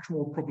much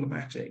more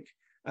problematic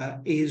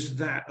is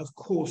that, of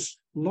course,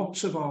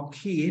 lots of our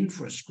key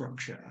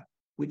infrastructure,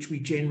 which we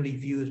generally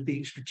view as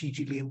being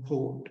strategically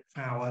important,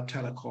 power,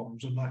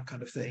 telecoms, and that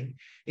kind of thing,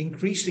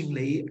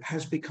 increasingly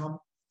has become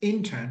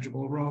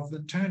intangible rather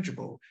than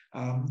tangible.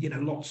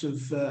 Lots of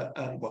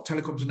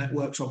telecoms and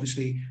networks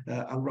obviously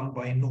are run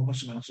by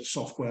enormous amounts of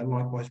software,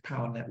 likewise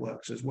power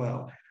networks as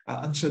well.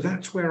 And so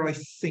that's where I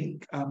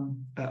think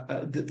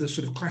the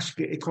sort of classic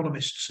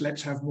economists,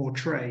 let's have more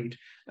trade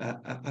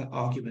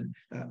argument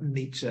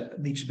needs a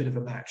bit of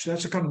a match. So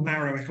that's a kind of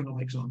narrow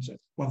economics answer,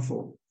 one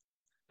thought.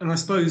 And I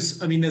suppose,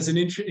 there's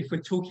if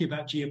we're talking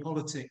about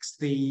geopolitics,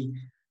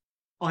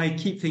 I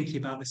keep thinking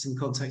about this in the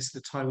context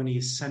of the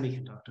Taiwanese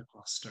semiconductor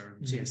cluster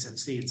and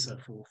TSMC and so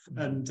forth.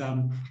 And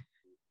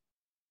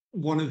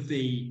one of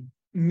the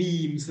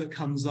memes that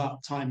comes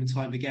up time and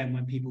time again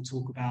when people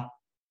talk about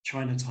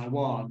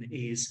China-Taiwan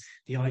is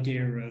the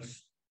idea of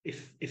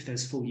if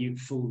there's full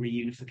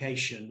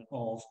reunification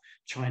of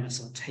China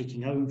sort of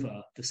taking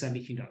over the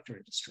semiconductor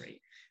industry.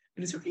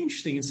 And it's very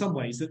interesting in some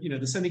ways that, the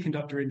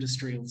semiconductor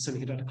industry or the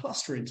semiconductor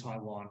cluster in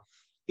Taiwan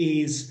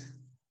is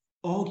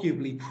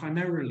arguably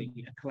primarily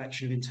a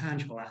collection of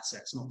intangible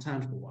assets, not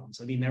tangible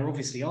ones. There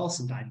obviously are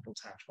some tangible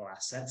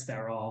assets.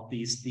 There are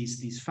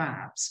these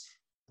fabs,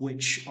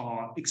 which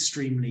are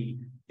extremely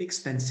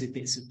expensive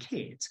bits of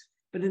kit.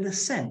 But in a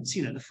sense,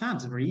 the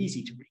fabs are very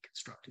easy to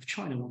reconstruct. If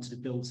China wanted to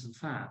build some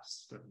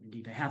fabs, but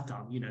indeed they have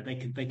done,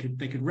 they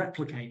could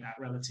replicate that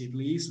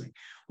relatively easily.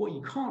 What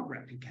you can't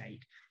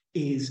replicate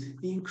is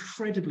the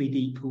incredibly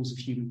deep pools of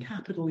human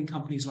capital in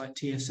companies like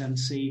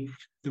TSMC,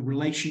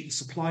 the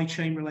supply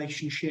chain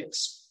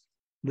relationships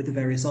with the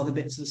various other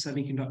bits of the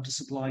semiconductor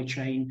supply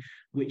chain,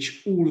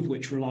 all of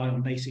which rely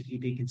on basically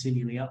being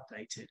continually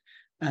updated.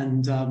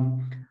 And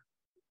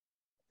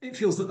it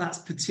feels that that's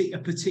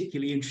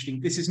particularly interesting.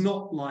 This is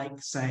not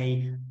like,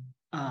 say,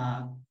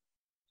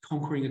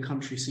 conquering a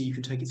country so you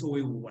can take its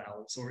oil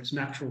wells or its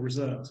natural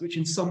reserves, which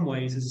in some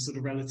ways is a sort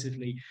of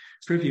relatively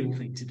trivial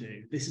thing to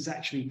do. This is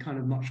actually kind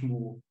of much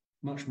more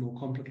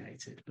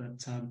complicated.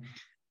 But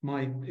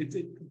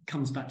it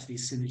comes back to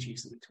these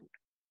synergies that we talked about.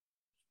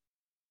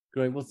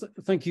 Great. Well,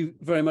 thank you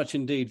very much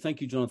indeed.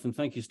 Thank you, Jonathan.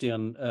 Thank you,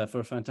 Stian, for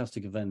a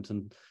fantastic event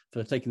and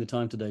for taking the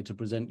time today to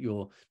present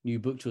your new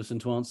book to us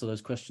and to answer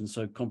those questions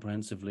so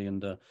comprehensively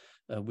and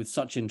with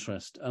such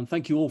interest. And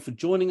thank you all for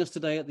joining us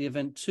today at the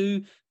event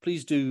too.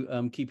 Please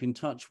do keep in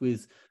touch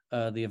with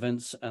the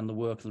events and the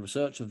work and the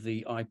research of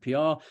the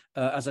IPR.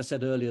 As I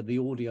said earlier, the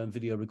audio and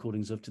video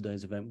recordings of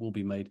today's event will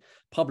be made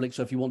public.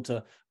 So if you want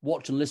to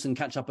watch and listen,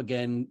 catch up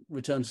again,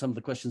 return to some of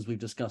the questions we've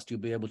discussed, you'll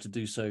be able to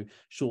do so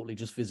shortly.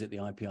 Just visit the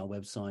IPR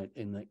website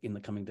in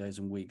the coming days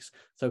and weeks.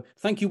 So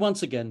thank you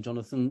once again,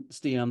 Jonathan,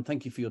 Stian.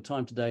 Thank you for your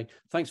time today.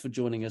 Thanks for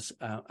joining us,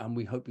 and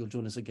we hope you'll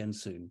join us again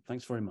soon.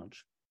 Thanks very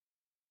much.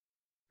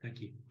 Thank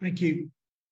you. Thank you.